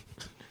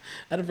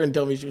 I had a friend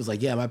tell me, she was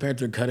like, yeah, my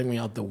parents were cutting me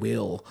out the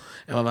will.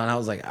 And I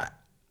was like,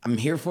 I'm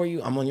here for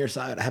you. I'm on your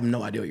side. I have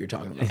no idea what you're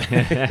talking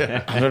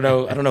about. I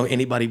don't know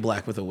anybody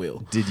black with a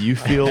wheel. Did you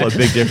feel a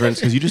big difference?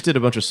 Because you just did a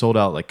bunch of sold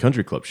out like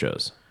country club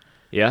shows.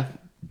 Yeah.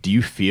 Do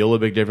you feel a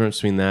big difference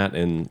between that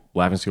and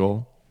Laughing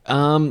Skull?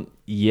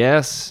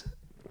 Yes,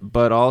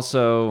 but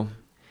also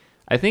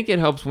I think it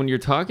helps when you're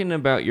talking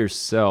about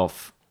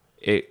yourself.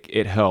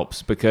 It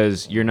helps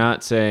because you're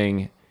not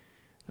saying,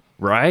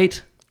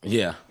 right?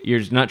 Yeah.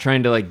 You're not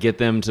trying to like get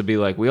them to be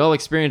like, we all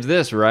experience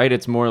this, right?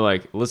 It's more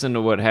like, listen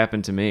to what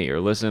happened to me or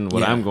listen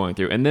what Yeah. I'm going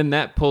through. And then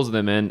that pulls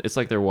them in. It's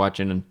like they're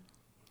watching and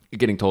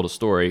getting told a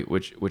story,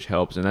 which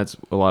helps. And that's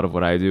a lot of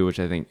what I do, which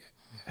I think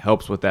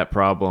helps with that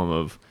problem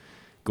of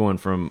going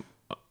from,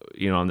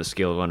 on the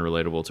scale of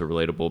unrelatable to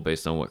relatable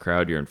based on what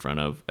crowd you're in front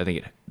of. I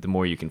think the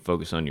more you can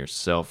focus on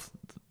yourself,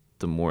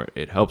 the more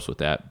it helps with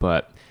that.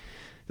 But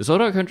the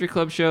sold out country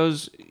club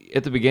shows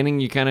at the beginning,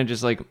 you kind of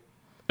just like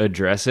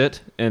address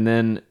it. And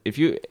then if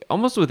you,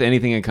 almost with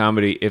anything in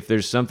comedy, if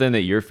there's something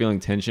that you're feeling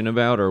tension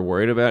about or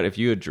worried about, if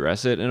you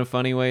address it in a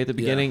funny way at the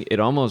beginning, it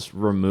almost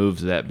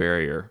removes that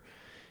barrier.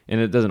 And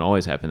it doesn't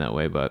always happen that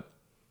way, but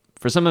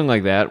for something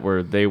like that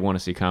where they want to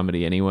see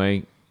comedy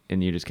anyway,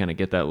 and you just kind of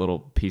get that little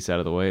piece out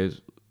of the way,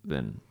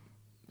 then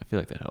I feel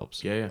like that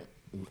helps. Yeah.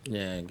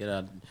 Yeah, get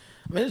out.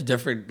 I mean, there's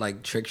different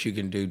like tricks you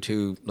can do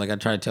too. Like I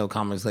try to tell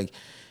comics, like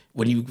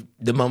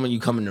the moment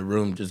you come in the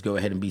room, just go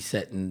ahead and be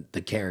set in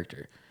the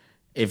character.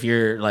 If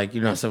you're like,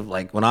 so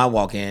like when I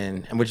walk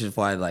in, and which is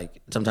why like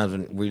sometimes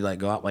when we like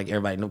go out, like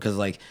everybody know, because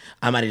like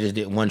I might have just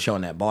did one show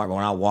in that bar, but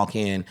when I walk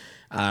in,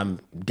 I'm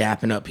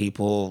dapping up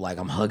people, like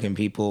I'm hugging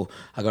people.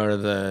 I go to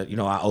the,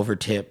 I over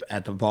tip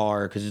at the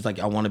bar because it's like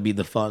I want to be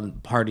the fun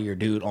partier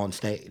dude on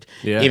stage.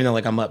 Yeah. Even though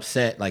like I'm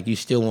upset, like you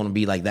still want to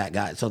be like that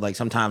guy. So like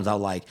sometimes I'll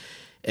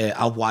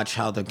watch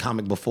how the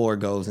comic before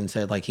goes and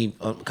said like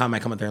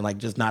comic come up there and like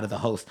just nod at the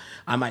host.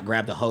 I might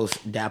grab the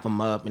host, dap him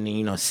up, and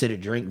then sit a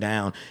drink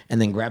down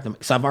and then grab them.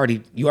 So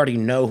you already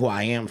know who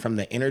I am from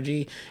the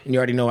energy, and you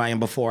already know who I am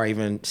before I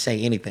even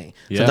say anything.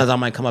 Yeah. Sometimes I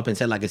might come up and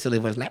say like a silly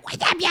voice like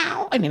 "What's up,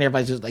 y'all?" and then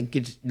everybody's just like,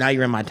 now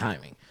you're in my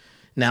timing.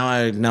 Now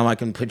I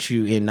can put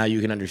you in. Now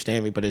you can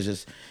understand me. But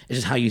it's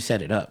just how you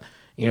set it up.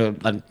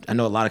 I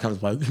know a lot of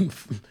comics like.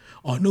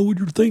 I know what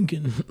you're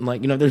thinking.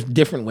 Like, there's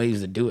different ways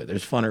to do it.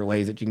 There's funner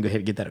ways that you can go ahead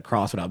and get that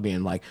across without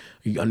being like,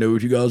 I know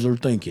what you guys are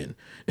thinking.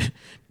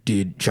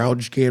 Did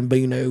Childish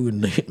Gambino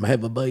and him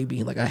have a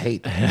baby? Like, I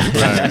hate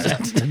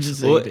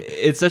that. Well,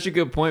 it's such a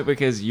good point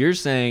because you're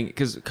saying,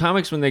 because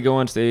comics, when they go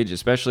on stage,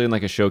 especially in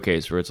like a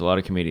showcase where it's a lot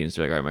of comedians,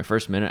 they're like, all right, my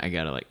first minute, I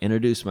got to like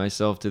introduce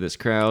myself to this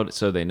crowd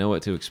so they know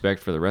what to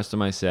expect for the rest of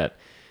my set.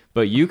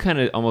 But you kind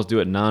of almost do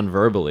it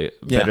non-verbally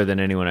better than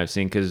anyone I've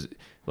seen because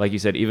like you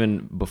said,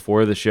 even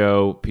before the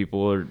show,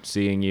 people are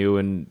seeing you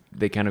and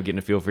they kind of getting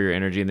a feel for your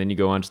energy. And then you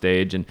go on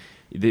stage and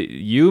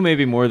you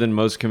maybe more than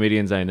most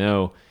comedians I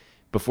know,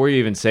 before you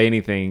even say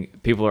anything,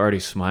 people are already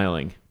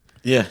smiling.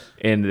 Yeah.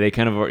 And they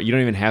kind of, you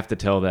don't even have to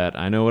tell that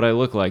I know what I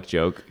look like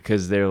joke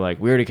because they're like,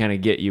 we already kind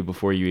of get you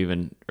before you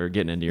even are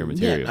getting into your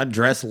material. Yeah, I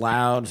dress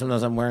loud.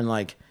 Sometimes I'm wearing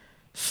like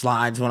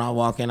slides when I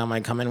walk in. I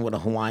might come in with a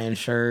Hawaiian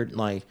shirt,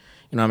 like,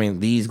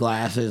 these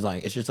glasses.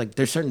 Like, it's just like,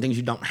 there's certain things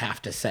you don't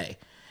have to say.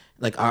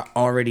 Like I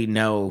already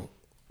know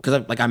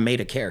because I made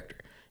a character.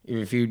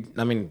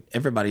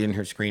 Everybody in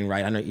here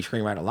screenwrite. I know you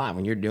screenwrite a lot.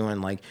 When you're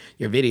doing like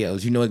your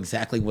videos, you know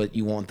exactly what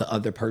you want the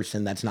other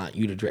person that's not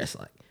you to dress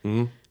like.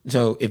 Mm-hmm.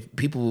 So if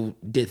people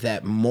did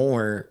that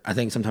more, I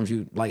think sometimes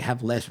you like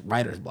have less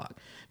writer's block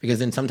because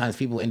then sometimes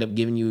people end up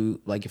giving you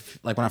like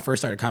when I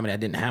first started comedy, I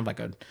didn't have I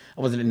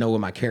didn't know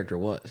what my character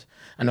was.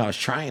 I know I was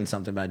trying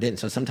something, but I didn't.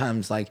 So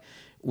sometimes like.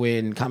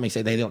 When comics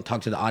say they don't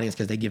talk to the audience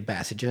because they give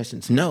bad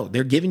suggestions. No,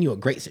 they're giving you a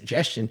great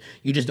suggestion.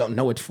 You just don't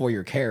know it's for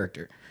your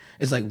character.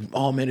 It's like,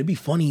 oh man, it'd be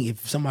funny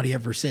if somebody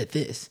ever said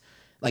this.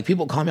 Like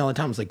people call me all the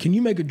time. It's like, can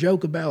you make a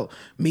joke about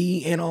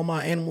me and all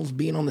my animals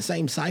being on the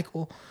same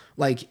cycle?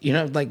 Like,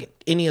 like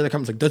any other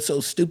comics like, that's so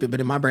stupid. But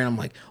in my brain, I'm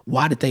like,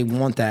 why did they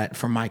want that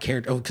from my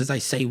character? Oh, because I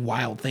say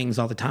wild things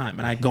all the time.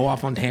 And I go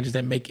off on tangents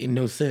that make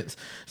no sense.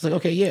 It's like,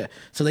 okay, yeah.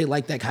 So they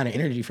like that kind of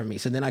energy from me.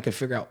 So then I could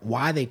figure out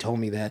why they told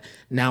me that.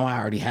 Now I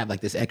already have like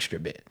this extra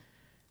bit.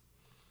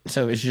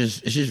 So it's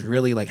just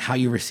really like how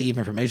you receive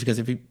information. Because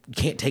if you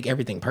can't take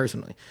everything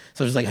personally.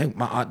 So it's like, hey,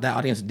 that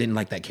audience didn't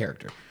like that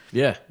character.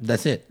 Yeah.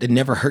 That's it. It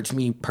never hurts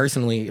me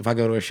personally if I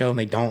go to a show and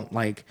they don't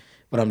like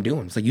what I'm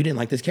doing. It's like, you didn't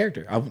like this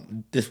character.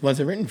 This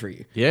wasn't written for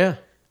you. Yeah.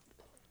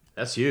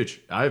 That's huge.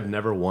 I've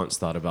never once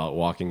thought about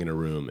walking in a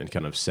room and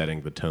kind of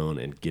setting the tone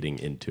and getting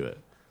into it.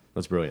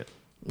 That's brilliant.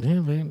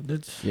 Yeah, man.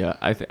 That's Yeah,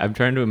 I'm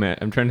trying to imagine.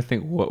 I'm trying to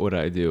think what would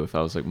I do if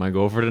I was like my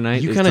goal for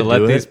tonight You is kinda to let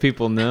do these it.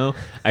 people know.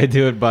 I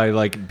do it by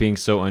like being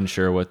so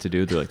unsure what to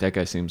do. They're like, that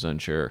guy seems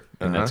unsure,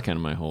 and that's kind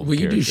of my whole. well,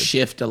 you do character.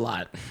 shift a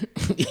lot.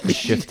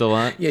 Shift a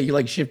lot. Yeah, you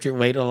like shift your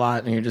weight a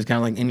lot, and you're just kind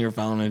of like in your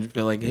phone and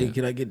feel like, hey,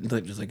 can I get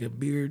like just like a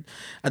beard?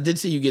 I did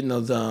see you getting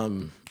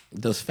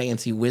those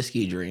fancy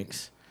whiskey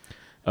drinks.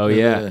 Oh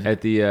yeah,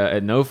 at the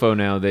at Nofo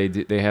now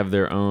they have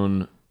their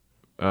own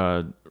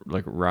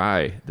like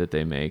rye that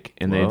they make,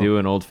 and Whoa. they do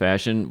an old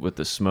fashioned with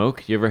the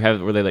smoke. You ever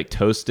have where they like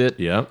toast it?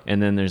 Yeah.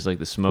 And then there's like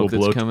the smoke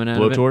Little that's coming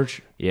out of it. blowtorch.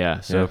 Yeah.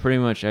 So Yeah. pretty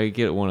much I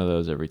get one of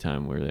those every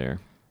time we're there.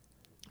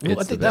 Well, I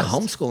It's think the that best.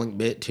 homeschooling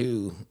bit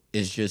too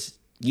is just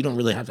you don't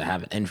really have to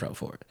have an intro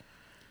for it.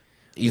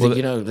 You Well,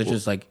 think it's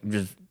just like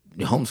just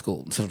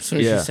homeschool. So as soon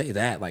as Yeah. you say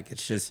that, like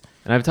it's just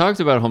And I've talked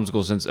about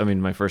homeschool since, I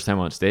mean, my first time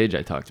on stage,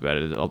 I talked about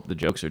it. All the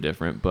jokes are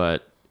different,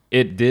 but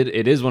it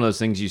is one of those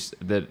things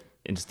that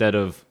instead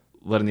of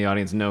letting the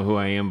audience know who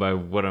I am by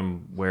what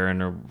I'm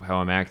wearing or how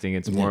I'm acting,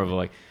 it's more of a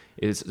like,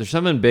 there's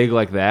something big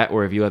like that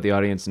where if you let the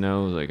audience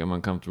know, like, I'm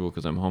uncomfortable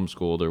because I'm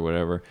homeschooled or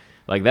whatever,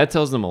 like that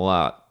tells them a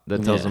lot.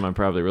 That tells Yeah. them I'm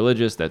probably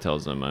religious. That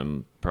tells them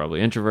I'm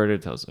probably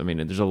introverted.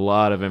 There's a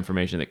lot of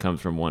information that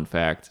comes from one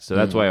fact. So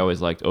that's why I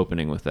always liked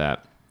opening with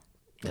that.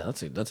 yeah,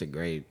 that's a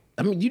great.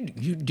 I mean,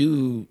 you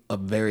do a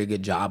very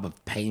good job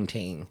of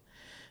painting,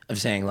 of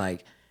saying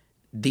like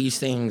these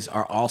things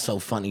are also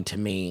funny to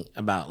me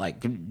about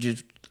like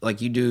just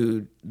like you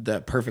do the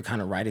perfect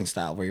kind of writing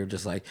style where you're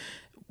just like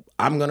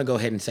I'm gonna go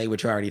ahead and say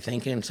what you're already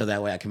thinking so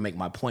that way I can make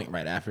my point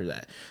right after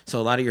that. So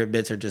a lot of your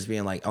bits are just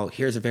being like, oh,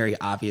 here's a very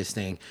obvious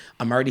thing.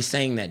 I'm already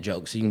saying that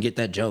joke, so you can get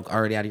that joke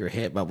already out of your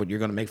head about what you're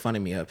gonna make fun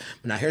of me of.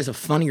 But now here's a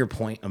funnier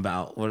point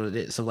about what it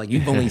is. So like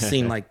you've only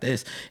seen like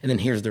this, and then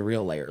here's the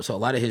real layer. So a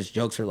lot of his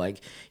jokes are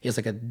like he has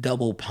like a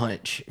double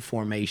punch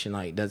formation,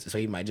 like does so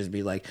he might just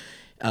be like,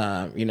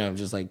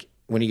 just like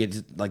when he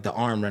gets like the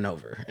arm run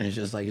over, and it's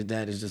just like his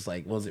dad is just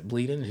like, was it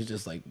bleeding? He's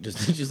just like,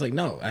 just like,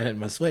 no, I had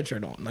my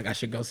sweatshirt on. Like I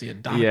should go see a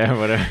doctor. Yeah,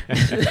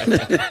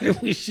 whatever.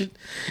 We should,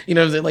 what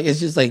I'm saying? Like it's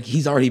just like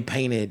he's already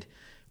painted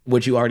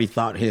what you already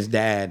thought his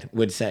dad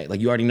would say. Like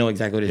you already know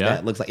exactly what his Yeah.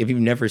 dad looks like. If you've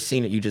never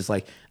seen it, you just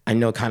like, I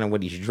know kind of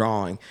what he's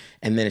drawing,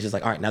 and then it's just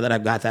like, all right, now that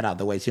I've got that out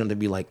the way, so you don't have to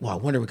be like, well, I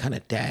wonder what kind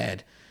of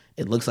dad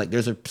it looks like.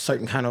 There's a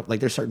certain kind of like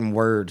there's certain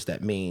words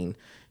that mean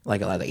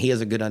like a lot. Like he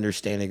has a good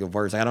understanding of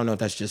words. Like, I don't know if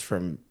that's just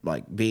from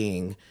like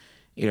being,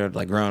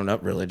 like growing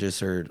up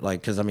religious or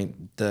like because I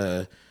mean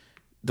the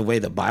way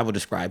the Bible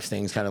describes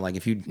things, kind of like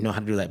if you know how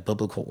to do that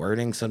biblical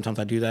wording. Sometimes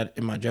I do that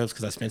in my jokes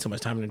because I spend so much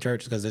time in the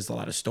church because there's a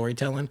lot of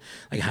storytelling.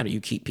 Like how do you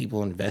keep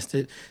people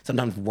invested?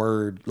 Sometimes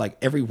like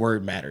every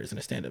word matters in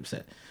a stand-up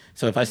set.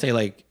 So if I say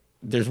like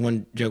there's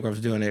one joke where I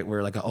was doing it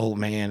where like an old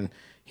man,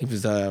 he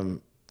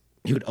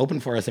would open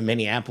for us in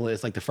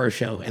Minneapolis like the first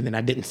show, and then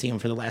I didn't see him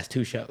for the last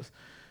 2 shows.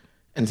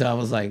 And so I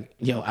was like,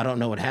 yo, I don't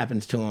know what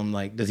happens to him.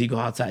 Like, does he go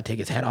outside, take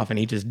his hat off, and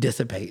he just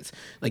dissipates?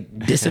 Like,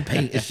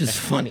 dissipate is just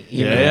funny.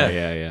 You know?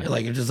 Yeah.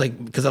 Like, it's just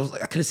like, because I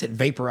could have said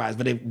vaporize,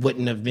 but it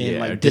wouldn't have been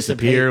like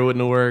disappear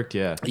wouldn't have worked.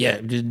 Yeah. Yeah,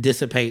 just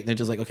dissipate. And they're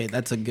just like, okay,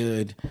 that's a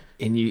good.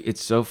 And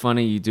it's so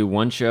funny. You do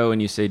one show and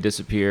you say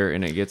disappear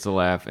and it gets a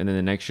laugh, and then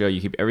the next show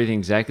you keep everything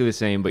exactly the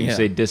same, but you Yeah.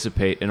 say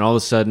dissipate, and all of a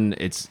sudden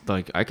it's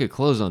like I could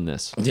close on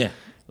this. Yeah.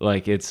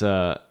 Like it's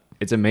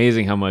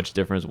amazing how much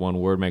difference one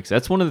word makes.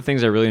 That's one of the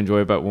things I really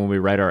enjoy about when we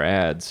write our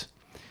ads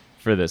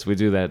for this. We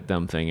do that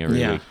dumb thing every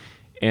Yeah. week.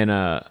 And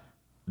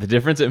the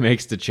difference it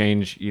makes to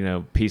change,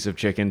 piece of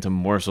chicken to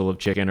morsel of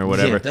chicken or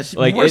whatever. that's-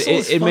 Like morsel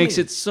is it makes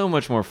funny. it so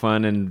much more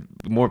fun and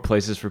more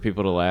places for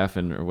people to laugh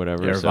or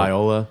whatever. Or So-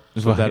 Viola.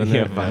 Just put that in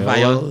there. Yeah,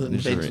 Viola,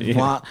 Just bitch,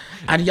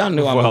 right, yeah. y'all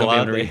knew I was Voila, gonna be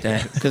able to read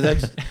that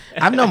because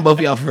I've known both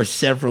of y'all for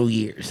several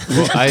years.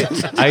 Well,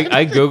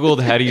 I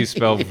googled how do you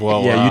spell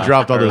voila. Yeah, you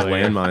dropped all those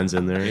earlier. landmines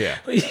in there. Yeah.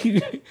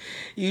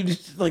 you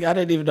just like I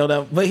didn't even know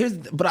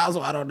that. But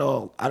also I don't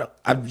know.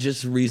 I've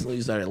just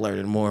recently started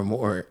learning more and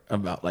more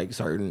about like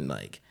certain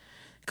like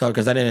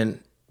because I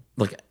didn't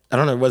like I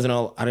don't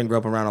know. I didn't grow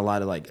up around a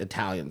lot of like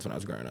Italians when I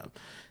was growing up,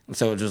 and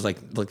so it was just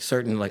like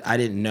certain like I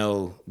didn't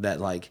know that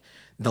like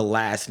the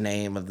last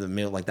name of the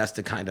meal like that's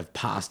the kind of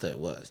pasta it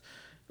was.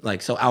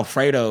 Like so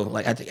Alfredo,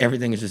 like I think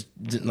everything is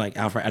just like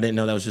Alfredo. I didn't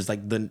know that was just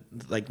like the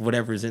like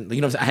whatever's in.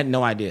 You know, what I'm saying? I had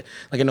no idea.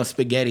 Like I know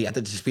spaghetti. I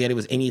thought spaghetti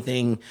was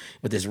anything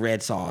with this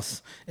red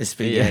sauce. It's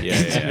spaghetti. Yeah.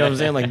 You know what I'm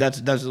saying? Like that's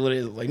what it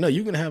is. Like no,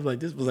 you can have like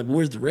this. Was like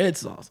where's the red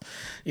sauce?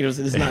 You know, what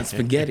I'm saying? It's not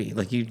spaghetti.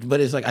 Like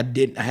but it's like I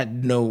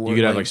had no. You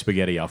could have like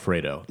spaghetti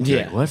Alfredo.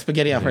 yeah, Like, what?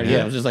 spaghetti Alfredo.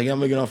 Yeah, I was just like I'm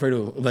making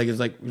Alfredo. Like it's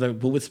like but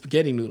with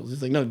spaghetti noodles.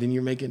 It's like no, then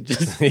you're making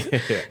just.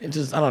 It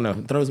just I don't know.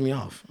 It throws me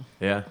off.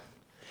 Yeah.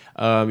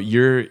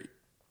 You're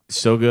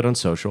so good on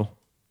social.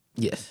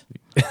 Yes.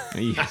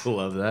 I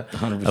love that.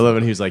 100%. I love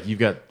when he was like, "You've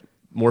got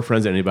more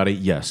friends than anybody."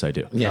 Yes, I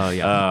do. Yeah. Oh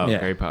yeah, Yeah.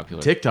 very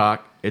popular.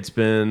 TikTok, it's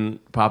been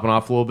popping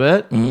off a little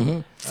bit.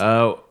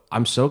 Mm-hmm.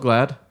 I'm so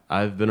glad.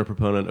 I've been a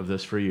proponent of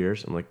this for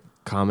years. I'm like,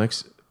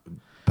 comics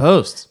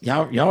posts,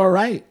 Y'all are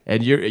right.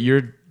 and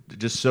you're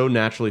just so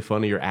naturally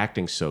funny. Your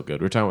acting's so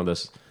good. We were talking about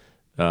this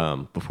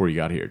before you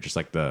got here, just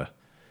like the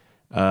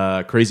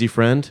Crazy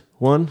Friend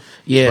one.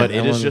 Yeah, but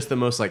it that is one. just the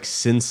most like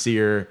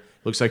sincere.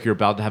 Looks like you're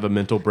about to have a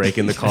mental break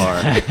in the car,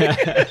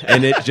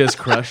 and it just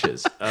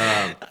crushes.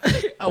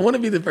 I want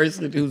to be the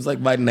person who's like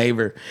my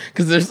neighbor,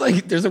 because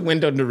there's a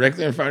window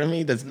directly in front of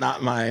me that's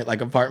not my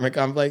like apartment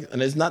complex,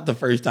 and it's not the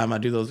first time I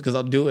do those because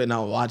I'll do it and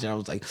I'll watch it. I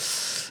was like,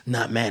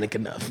 not manic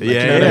enough. Like,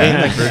 Yeah, you know what I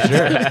mean? Like, for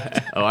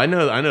sure. Oh, I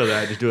know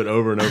that. Just do it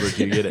over and over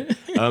until you get it.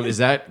 Is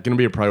that going to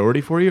be a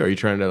priority for you? Are you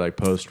trying to like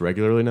post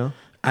regularly now?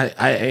 I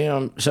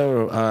am.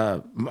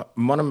 So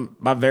one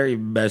of my very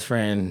best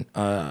friend,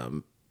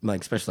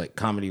 like especially like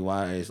comedy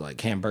wise, like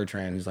Cam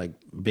Bertrand, who's like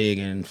big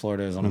in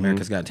Florida, is on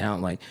America's Got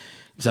Talent. Like,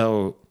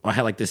 so I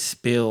had like this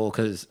spill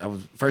because I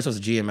was a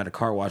GM at a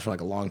car wash for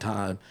like a long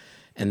time,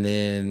 and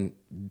then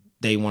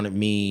they wanted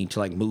me to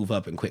like move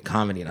up and quit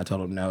comedy, and I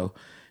told them no.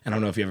 I don't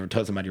know if you ever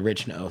told somebody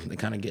rich no. They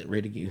kind of get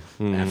rid of you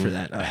after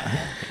that.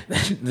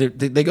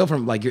 They go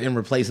from like you're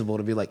irreplaceable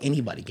to be like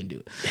anybody can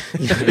do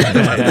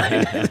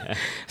it.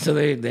 So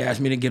they asked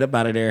me to get up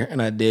out of there,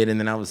 and I did. And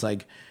then I was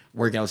like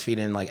working. I was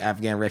feeding like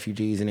Afghan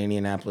refugees in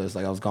Indianapolis.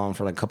 Like I was gone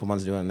for like a couple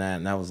months doing that,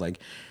 and that was like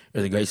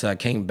really great. So I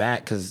came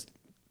back because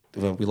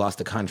we lost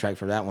the contract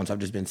for that one. So I've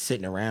just been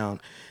sitting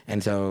around,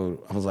 and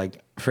so I was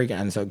like freaking.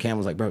 And so Cam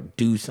was like, "Bro,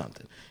 do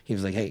something." He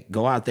was like, "Hey,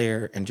 go out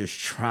there and just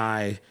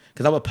try."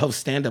 Because I would post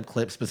stand-up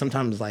clips, but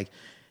sometimes like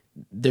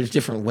there's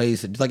different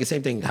ways. Like the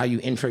same thing, how you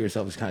intro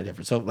yourself is kind of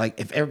different. So like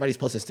if everybody's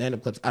posting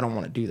stand-up clips, I don't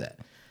want to do that.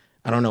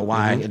 I don't know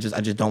why. I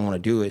just don't want to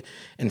do it.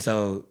 And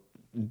so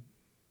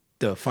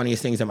the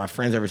funniest things that my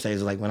friends ever say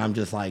is like when I'm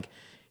just like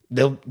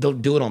they'll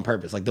do it on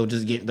purpose. Like they'll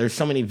just get there's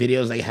so many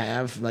videos they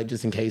have like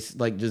just in case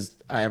like just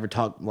I ever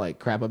talk like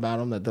crap about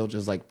them that they'll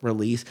just like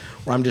release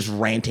where I'm just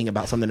ranting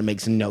about something that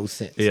makes no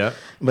sense. Yeah.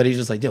 But he's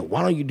just like, dude,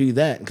 why don't you do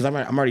that? Because I'm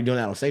already doing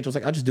that on stage. I was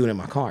like, I'll just do it in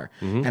my car.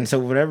 And so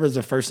whatever is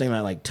the first thing that I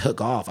like took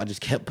off, I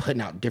just kept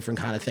putting out different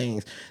kind of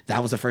things.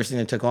 That was the first thing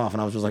that took off.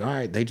 And I was just like, all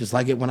right, they just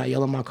like it when I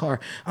yell in my car.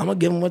 I'm going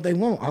to give them what they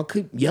want. I'll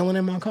keep yelling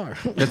in my car.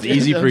 That's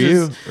easy for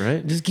you,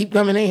 right? Just keep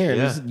coming in here and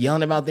Yeah. just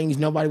yelling about things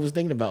nobody was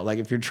thinking about. Like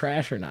if you're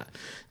trash or not.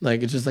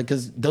 Like, it's just like,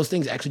 because those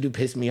things actually do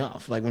piss me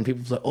off. Like when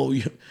people say, oh,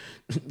 you,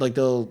 like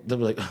they'll be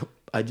like, oh,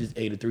 I just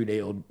ate a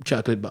 3-day-old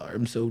chocolate bar.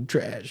 I'm so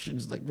trash.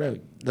 It's like, bro,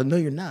 no,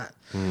 you're not.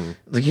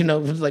 Like, you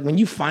know, it's like when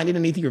you find it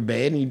underneath your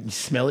bed and you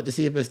smell it to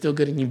see if it's still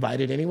good and you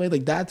bite it anyway,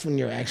 like that's when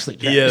you're actually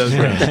trash. Yeah,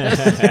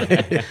 that's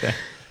right.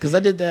 Because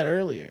I did that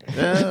earlier.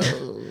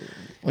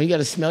 When you got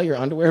to smell your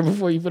underwear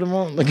before you put them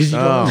on. Like, 'cause you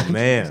Oh, don't-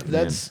 man.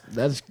 That's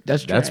trash.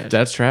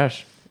 That's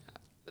trash.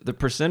 The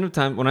percent of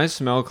time when I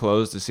smell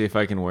clothes to see if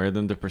I can wear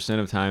them, the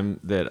percent of time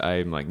that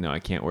I'm like, no, I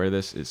can't wear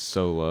this is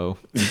so low.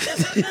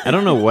 I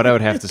don't know what I would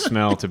have to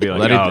smell to be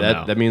like,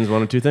 That means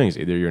one of two things: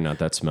 either you're not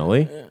that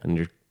smelly and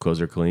your clothes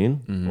are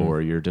clean,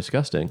 or you're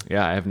disgusting.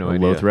 Yeah, I have no A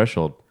idea. low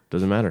threshold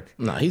doesn't matter.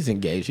 No, he's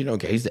engaged. You don't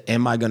care. He's the,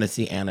 am I going to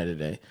see Anna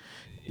today?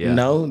 Yeah.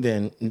 No,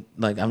 then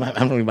like I'm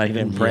not anybody to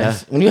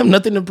impress. When you have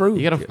nothing to prove.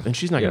 You gotta, and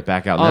she's not gonna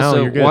back out now.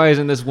 Also, You're good. why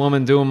isn't this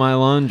woman doing my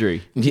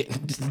laundry? Yeah,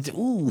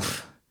 ooh.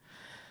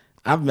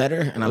 I've met her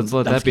and I'm Let's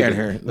let I'm that be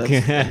scared the-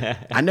 of her.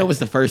 I know it's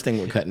the first thing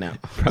we're cutting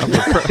out.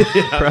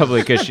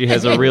 Probably because she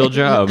has a real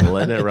job.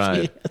 Letting it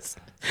ride. Yes.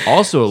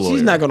 Also a lawyer.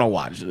 She's not going to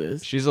watch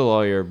this. She's a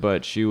lawyer,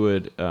 but she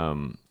would.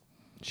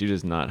 She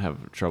does not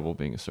have trouble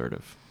being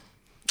assertive.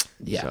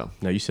 Yeah. So,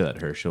 No, you say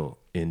that her, she'll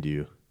end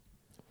you.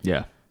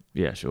 yeah,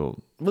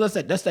 she'll. Well,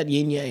 that's that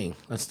yin yang.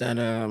 That's that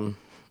Yin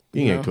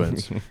you Yang know,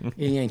 twins.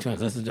 yin yang twins.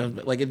 That's the,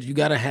 like you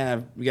gotta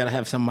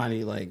have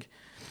somebody like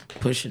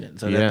pushing it.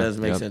 So Yeah, that does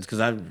make yep. sense because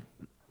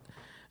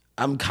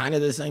I'm kind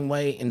of the same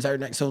way in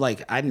certain. So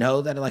like I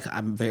know that like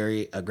I'm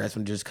very aggressive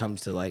when it just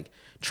comes to like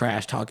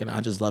trash talking.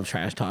 I just love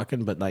trash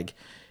talking, but like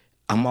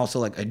I'm also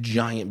like a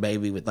giant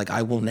baby with like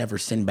I will never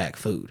send back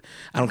food.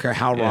 I don't care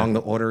how wrong the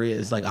order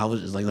is. Like I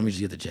was just like, let me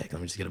just get the check.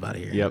 Let me just get out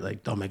of here. Yep.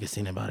 Like don't make a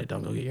scene about it.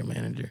 Don't go get your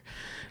manager.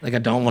 Like I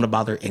don't want to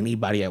bother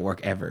anybody at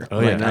work ever. Oh,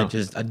 yeah, like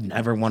no. I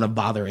never want to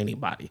bother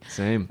anybody.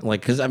 Same.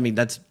 Like because I mean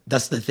that's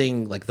the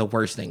thing. Like the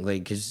worst thing.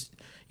 Like because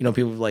you know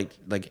people like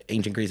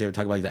ancient Greece they would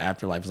talk about like the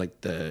afterlife. It's like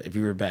the if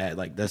you were bad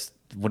like that's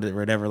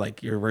whatever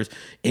like your worst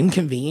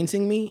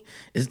inconveniencing me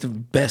is the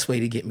best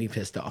way to get me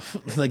pissed off.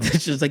 Like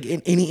it's just like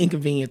any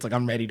inconvenience like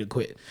I'm ready to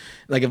quit.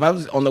 Like if I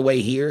was on the way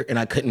here and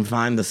I couldn't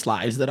find the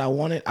slides that I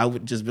wanted, I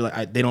would just be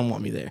like they don't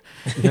want me there.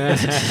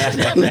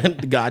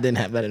 God didn't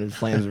have that in his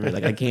plans for me.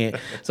 Like I can't.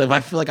 So if I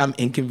feel like I'm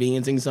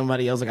inconveniencing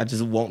somebody else, like I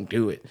just won't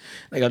do it.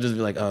 Like I'll just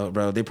be like, oh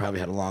bro, they probably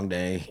had a long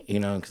day, you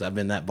know, because I've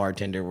been that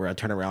bartender where I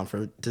turn around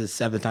to the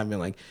seventh time being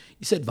like,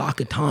 you said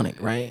vodka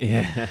tonic, right?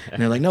 Yeah.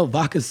 And they're like, no,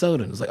 vodka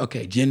soda. And it's like,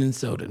 okay, gin and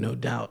soda, no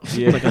doubt.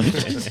 Yeah. Like, I'm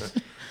just-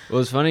 Well,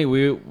 it's funny.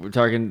 We were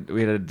talking.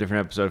 We had a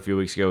different episode a few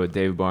weeks ago with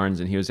Dave Barnes,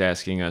 and he was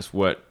asking us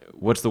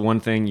what's the one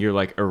thing you're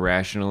like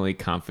irrationally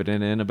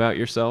confident in about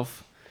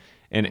yourself.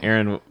 And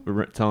Aaron,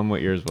 tell him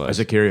what yours was. As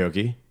a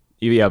karaoke.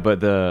 Yeah,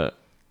 but that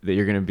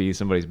you're gonna be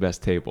somebody's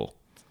best table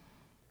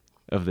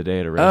of the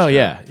day at a restaurant. Oh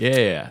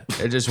yeah.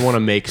 I just want to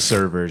make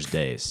servers'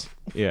 days,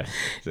 yeah.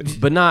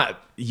 but not.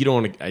 You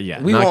don't want to.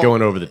 We not won't-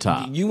 going over the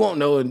top. You won't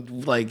know,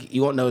 like,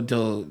 you won't know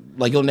until,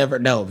 like, you'll never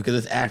know because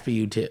it's after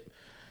you tip.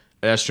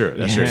 That's true.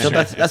 That's true. So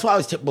that's why I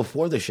was tipped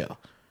before the show.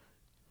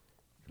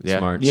 Yeah.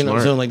 Smart. You know,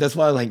 Smart. so like that's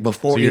why like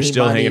before So you're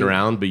still anybody- hanging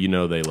around, but you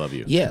know they love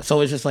you. Yeah,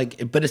 so it's just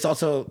like, but it's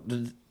also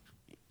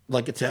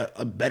like it's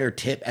a better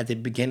tip at the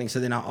beginning. So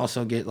then I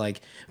also get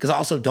like, because I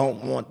also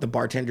don't want the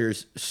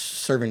bartenders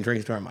serving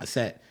drinks during my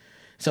set.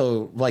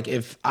 So like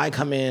if I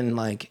come in,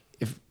 like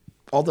if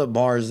all the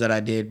bars that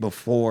I did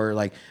before,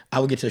 like I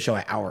would get to the show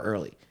an hour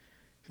early.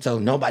 So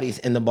nobody's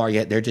in the bar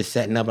yet. They're just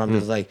setting up. And I'm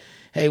just like,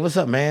 hey, what's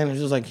up, man? It's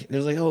just like,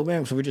 there's like, oh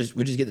man. So we just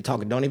get to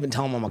talking. Don't even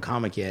tell them I'm a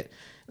comic yet.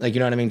 Like, you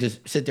know what I mean?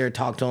 Just sit there,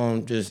 talk to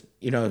them, just,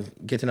 you know,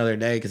 get to know their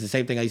day. Because the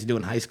same thing I used to do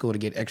in high school to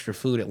get extra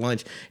food at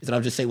lunch is that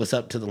I'll just say what's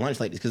up to the lunch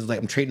ladies because like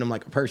I'm treating them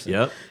like a person.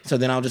 Yep. So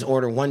then I'll just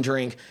order one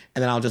drink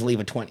and then I'll just leave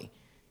a 20.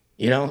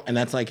 You know? And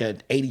that's like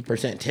an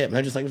 80% tip. And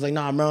they're just like, it's like,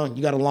 nah, bro,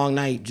 you got a long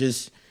night.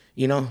 Just,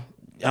 you know,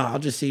 I'll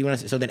just see you when I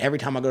see. So then every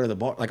time I go to the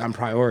bar, like I'm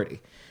priority.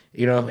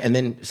 You know? And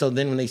then, so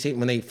then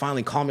when they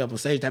finally call me up on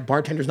stage, that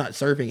bartender's not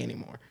serving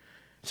anymore.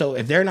 So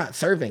if they're not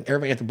serving,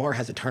 everybody at the bar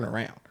has to turn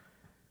around.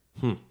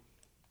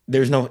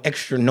 There's no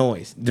extra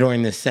noise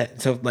during this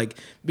set. So like,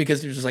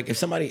 because there's just like,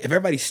 if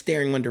everybody's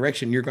staring one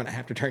direction, you're going to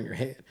have to turn your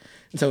head.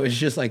 So it's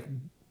just like,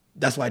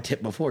 that's why I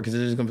tipped before. Cause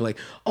it's just going to be like,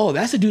 oh,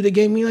 that's the dude that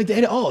gave me like the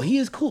edit. Oh, he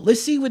is cool.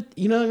 Let's see what,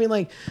 you know what I mean?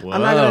 Like,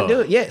 I'm not going to do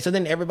it. Yeah. So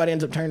then everybody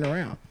ends up turning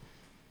around.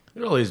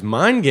 Look at all these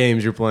mind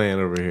games you're playing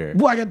over here.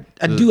 Well,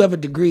 I do have a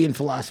degree in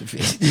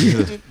philosophy.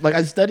 Like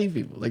I study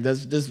people. Like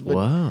that's just what,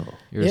 Wow.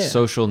 You're Yeah. a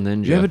social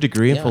ninja. You have a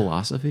degree in Yeah.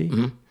 philosophy?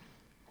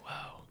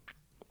 Wow.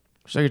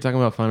 So you're talking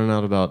about finding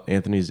out about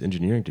Anthony's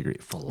engineering degree.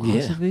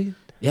 Philosophy?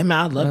 Yeah, man,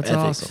 I love That's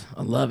ethics. awesome.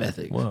 I love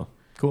ethics. Wow.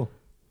 Cool.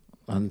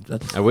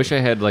 That's, I wish I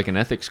had like an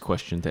ethics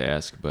question to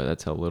ask, but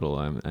that's how little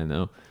I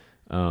know.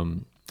 How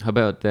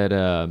about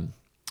that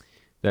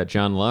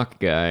John Locke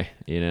guy?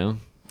 You know,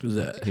 who's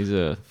that? he's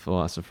a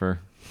philosopher.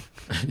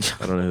 I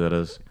don't know who that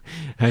is.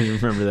 I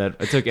remember that.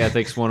 I took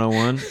Ethics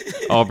 101,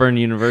 Auburn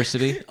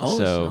University. Oh,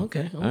 so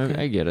okay.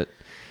 I get it.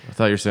 I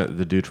thought you were saying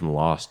the dude from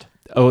Lost.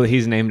 Oh,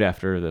 he's named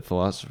after the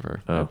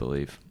philosopher, I Oh.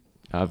 believe.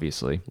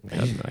 Obviously.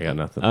 I got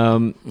nothing.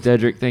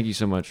 Dedrick, thank you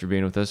so much for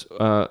being with us.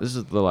 This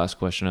is the last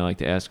question I like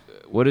to ask.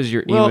 What is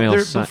your well, email?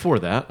 before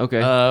that,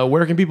 Okay.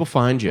 Where can people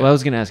find you? Well, I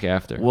was going to ask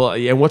after. Well,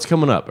 yeah, and what's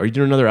coming up? Are you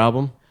doing another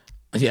album?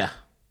 Yeah.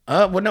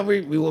 Well, no,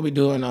 we will be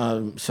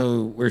doing.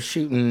 So we're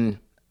shooting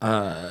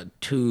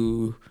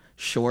 2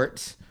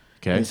 shorts.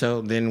 Okay. And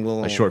so then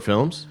we'll Short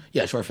films?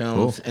 Yeah, short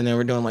films, and then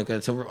we're doing like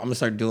I'm gonna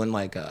start doing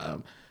like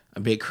a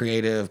big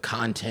creative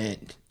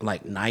content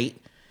like night.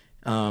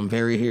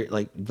 Very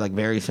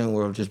soon.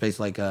 Where we'll just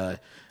basically like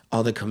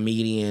all the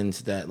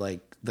comedians that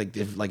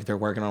if they're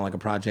working on like a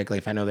project, like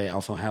if I know they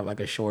also have like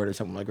a short or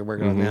something like we're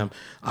working on them,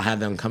 I'll have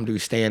them come do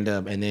stand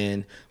up, and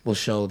then we'll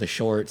show the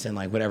shorts and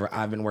like whatever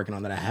I've been working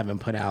on that I haven't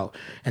put out,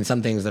 and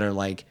some things that are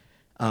like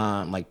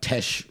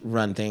test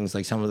run things,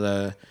 like some of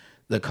the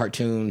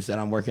cartoons that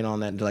I'm working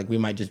on that like we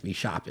might just be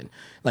shopping,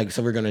 like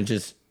so we're gonna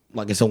just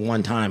like it's a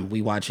one time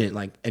we watch it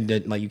like and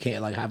then like you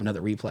can't like have another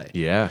replay.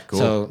 Yeah, cool.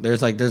 So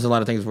there's a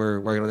lot of things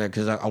we're working on there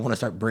because I want to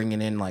start bringing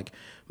in like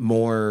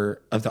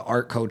more of the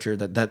art culture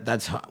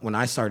that's when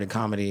I started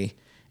comedy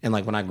and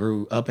like when I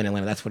grew up in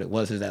Atlanta, that's what it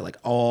was, is that like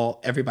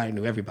everybody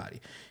knew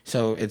everybody.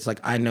 So it's like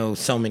I know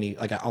so many,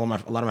 like a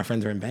lot of my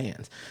friends are in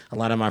bands. A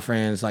lot of my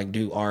friends like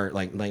do art,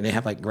 like they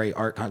have like great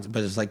art concepts,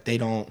 but it's like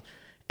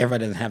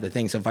everybody doesn't have the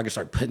thing. So if I could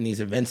start putting these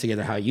events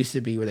together how it used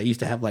to be, where they used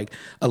to have like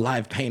a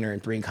live painter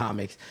and 3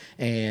 comics,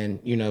 and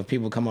you know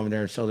people come over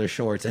there and show their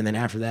shorts, and then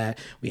after that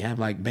we have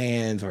like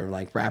bands or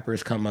like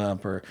rappers come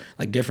up or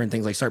like different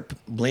things, like start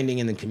blending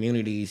in the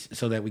communities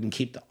so that we can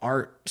keep the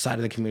art side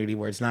of the community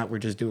where it's not we're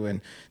just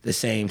doing the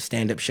same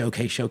stand-up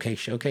showcase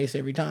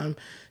every time.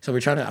 So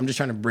I'm just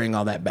trying to bring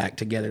all that back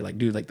together, like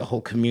do like the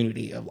whole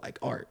community of like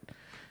art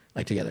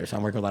like together. So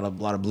I'm working with a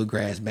lot of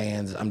bluegrass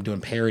bands. I'm doing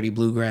parody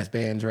bluegrass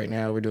bands right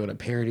now. We're doing a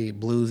parody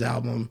blues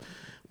album.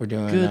 We're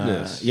doing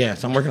Goodness.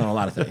 so I'm working on a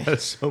lot of things.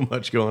 There's so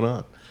much going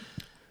on.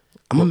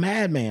 I'm a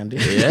madman,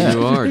 dude. Yeah.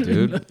 You are,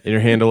 dude. And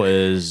your handle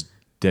is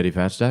Daddy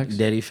Fat Stacks?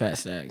 Daddy Fat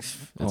Stacks.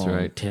 That's on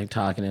right.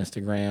 TikTok and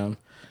Instagram.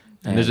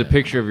 And there's a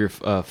picture of your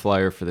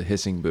flyer for the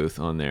hissing booth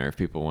on there if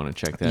people want to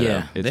check that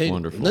out. It's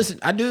wonderful. Listen,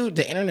 I do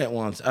the internet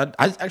ones. I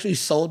actually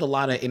sold a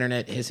lot of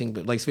internet hissing,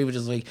 but like people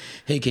just like,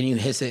 hey, can you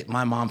hiss at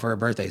my mom for her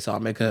birthday? So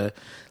I'll make a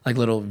like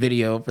little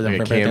video for them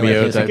Like for a her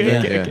cameo birthday. type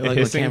Like, thing? yeah, Yeah. like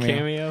a Hissing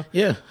cameo?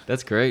 Yeah.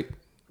 That's great.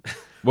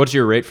 What's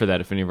your rate for that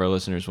if any of our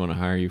listeners want to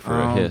hire you for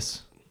a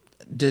hiss?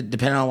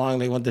 Depending on how long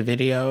they want the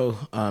video,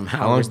 How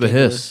long's the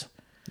ridiculous. hiss?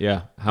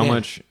 Yeah. How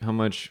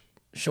much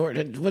Short.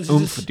 What's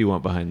oomph this? do you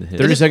want behind the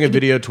hiss? 30-second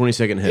video,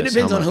 20-second hiss. It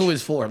depends How on much? who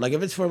it's for. Like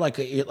if it's for like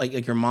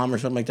your mom or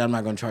something like that, I'm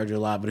not going to charge you a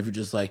lot. But if you're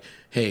just like,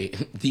 hey,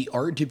 the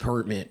art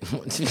department,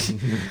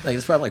 like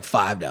it's probably like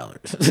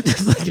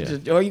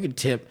 $5. Or you could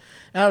tip.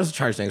 I just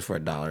charge things for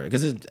 $1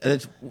 because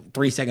it's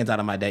 3 seconds out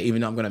of my day.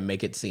 Even though I'm going to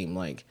make it seem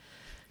like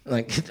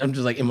I'm just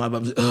like in my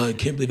bum. Oh, I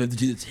can't believe I have to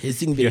do this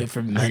hissing video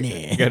for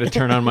money. I got to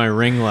turn on my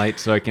ring light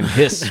so I can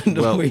hiss.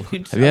 Well, Have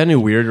you had any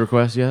weird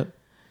requests yet?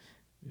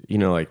 You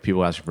know, like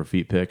people asking for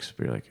feet pics,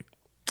 but you're like,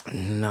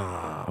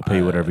 nah. I'll pay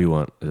you whatever you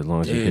want as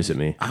long as you Dude, hiss at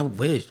me. I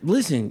wish.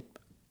 Listen,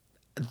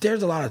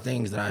 there's a lot of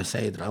things that I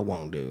say that I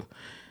won't do,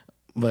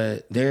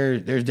 but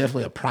there's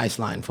definitely a price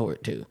line for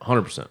it too.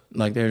 100%.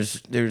 Like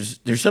there's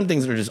some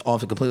things that are just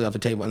completely off the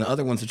table, and the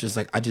other ones are just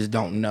like I just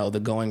don't know the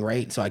going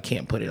rate, so I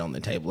can't put it on the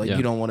table. Like Yeah.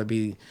 you don't want to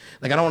be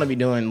like I don't want to be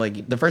doing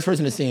like the first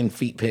person to see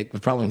feet pick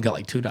was probably got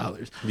like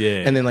 $2.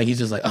 Yeah. and then like he's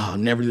just like, oh, I'll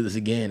never do this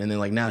again, and then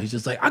like now he's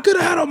just like I could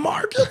have had a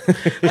market.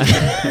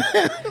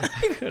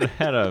 Could have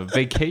had a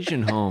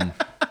vacation home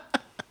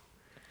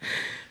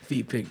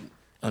Feet pick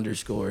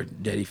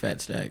 _ Daddy Fat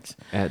Stacks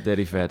at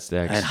Daddy Fat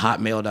Stacks. at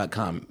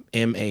hotmail.com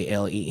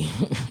MALE.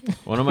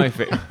 One of my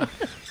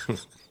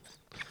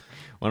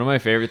one of my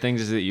favorite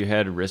things is that you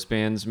had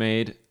wristbands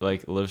made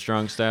like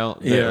Livestrong style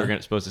that Yeah.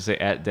 are supposed to say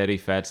at Daddy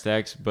Fat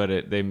Stacks,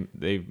 but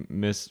they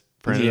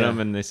misprinted Yeah. them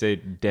and they say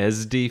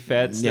Desdy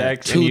Fat Yeah,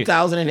 Stacks. and you-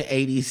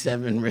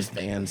 2,087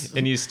 wristbands.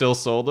 and you still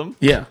sold them?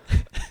 Yeah.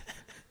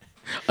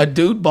 A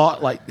dude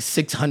bought like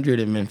 600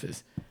 in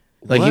Memphis.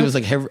 Like he What? was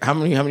like, how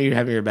many do you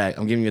have in your bag?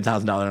 I'm giving you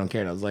 $1,000. I don't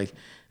care. And I was like,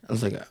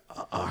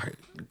 all right,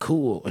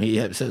 cool. And he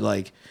had said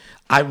like,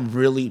 I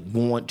really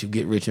want to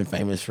get rich and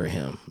famous for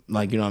him.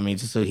 Like, you know what I mean?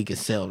 Just so he could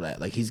sell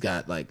that. Like he's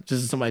got like,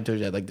 just somebody told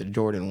you that, like the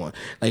Jordan one.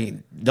 Like,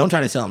 don't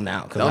try to sell him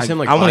now. That was him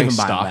like I won't buying even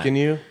buy him stock back. in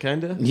you,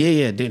 kind of?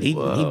 Yeah, dude. He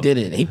did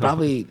it. He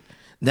probably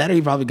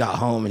got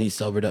home and he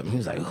sobered up and he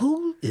was like,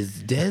 who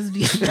is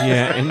Desdy?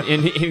 Yeah, and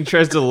he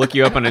tries to look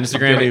you up on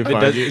Instagram. Can't even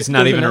find you. It's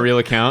not even a real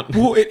account.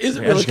 Well, it is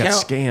a I real just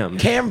got account. scammed.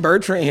 Cam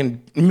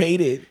Bertrand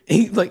made it.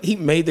 He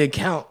made the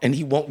account and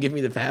he won't give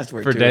me the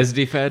password For to it.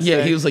 Desdy Fat Yeah,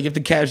 Stacks? he was like, you have to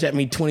cash at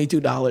me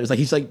 $22. Like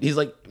he's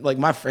like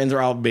my friends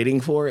are all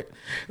bidding for it.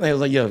 And I was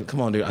like, yo, come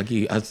on, dude, I'll give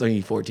you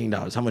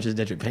 $14. How much is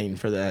that you're paying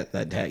for that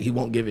tag? He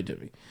won't give it to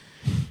me.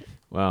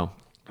 Wow.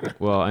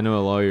 Well, I know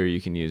a lawyer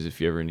you can use if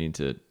you ever need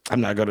to.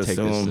 I'm not gonna Take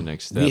sue this him. to the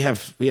next step.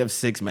 We have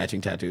 6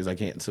 matching tattoos. I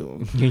can't sue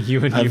him.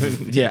 you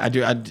and Yeah, I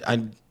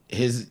do.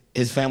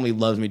 His family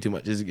loves me too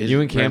much. His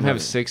you and Cam grandmother-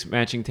 have 6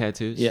 matching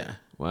tattoos. Yeah.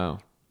 Wow,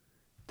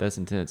 that's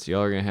intense.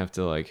 Y'all are gonna have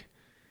to like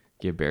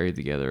get buried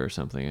together or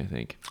something. I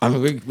think I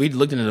mean, we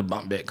looked into the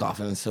bump bed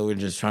coffin, so we're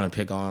just trying to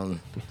pick on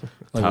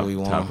like what we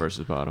want. top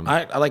versus bottom.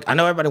 I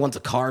know everybody wants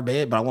a car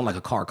bed, but I want like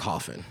a car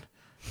coffin.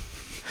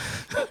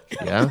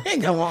 Yeah?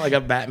 I want like a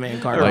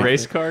Batman car. a coffin.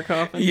 race car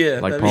coffin. Yeah,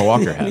 Like that'd Paul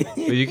be- Walker had. But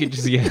you could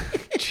just get.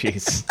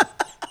 Jeez.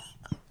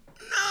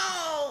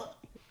 No.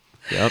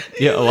 Yep.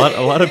 Yeah.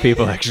 A lot of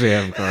people actually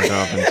have car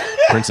coffins.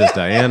 Princess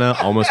Diana,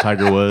 almost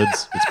Tiger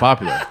Woods. It's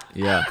popular.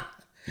 Yeah.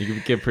 You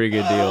could get a pretty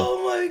good deal.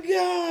 Oh my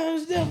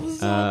gosh, that was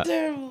so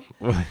terrible.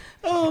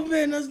 Oh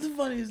man, that's the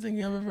funniest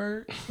thing I've ever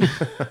heard.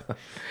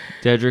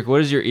 Dedrick,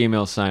 what is your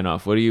email sign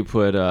off? What do you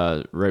put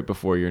right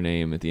before your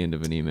name at the end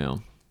of an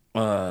email?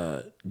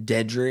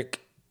 Dedrick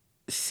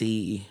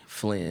C.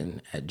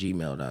 Flynn at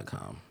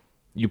gmail.com.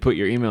 You put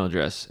your email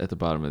address at the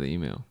bottom of the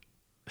email.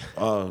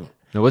 Oh.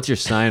 Now, what's your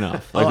sign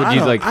off? Like, Oh, would I you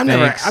don't- like? I've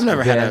thanks,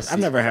 never best?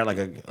 had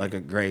like a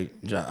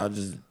great job. I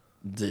just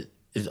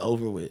it's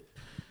over with.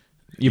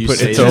 You You put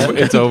say it's that? over.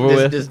 It's over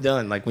It's with. just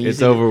done. Like when you It's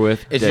see over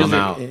with. It's Dead. just I'm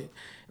out.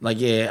 Like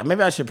yeah,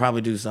 maybe I should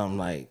probably do something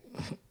like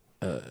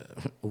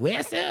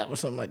where's up or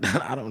something like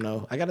that. I don't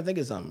know. I got to think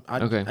of something.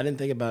 Okay. I didn't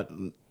think about.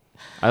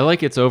 I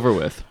like it's over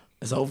with.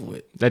 It's over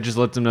with. That just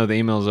lets them know the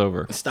email's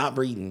over. Stop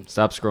reading.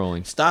 Stop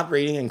scrolling. Stop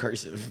reading in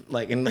cursive,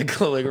 like in the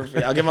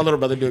calligraphy. I'll get my little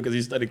brother to do it because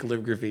he studied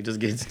calligraphy.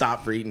 Just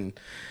stop reading.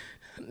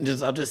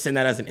 I'll just send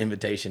that as an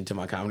invitation to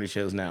my comedy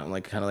shows now.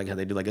 Like kind of like how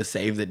they do like a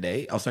save the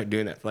date. I'll start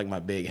doing that for like my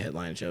big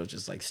headline shows.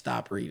 Just like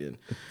stop reading.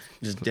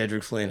 Just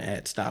Dedrick Flynn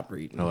at stop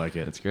reading. I like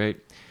it. That's great.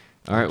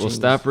 All right, well, Jingles.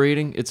 stop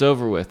reading. It's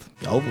over with.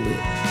 Over with.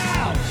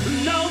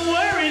 No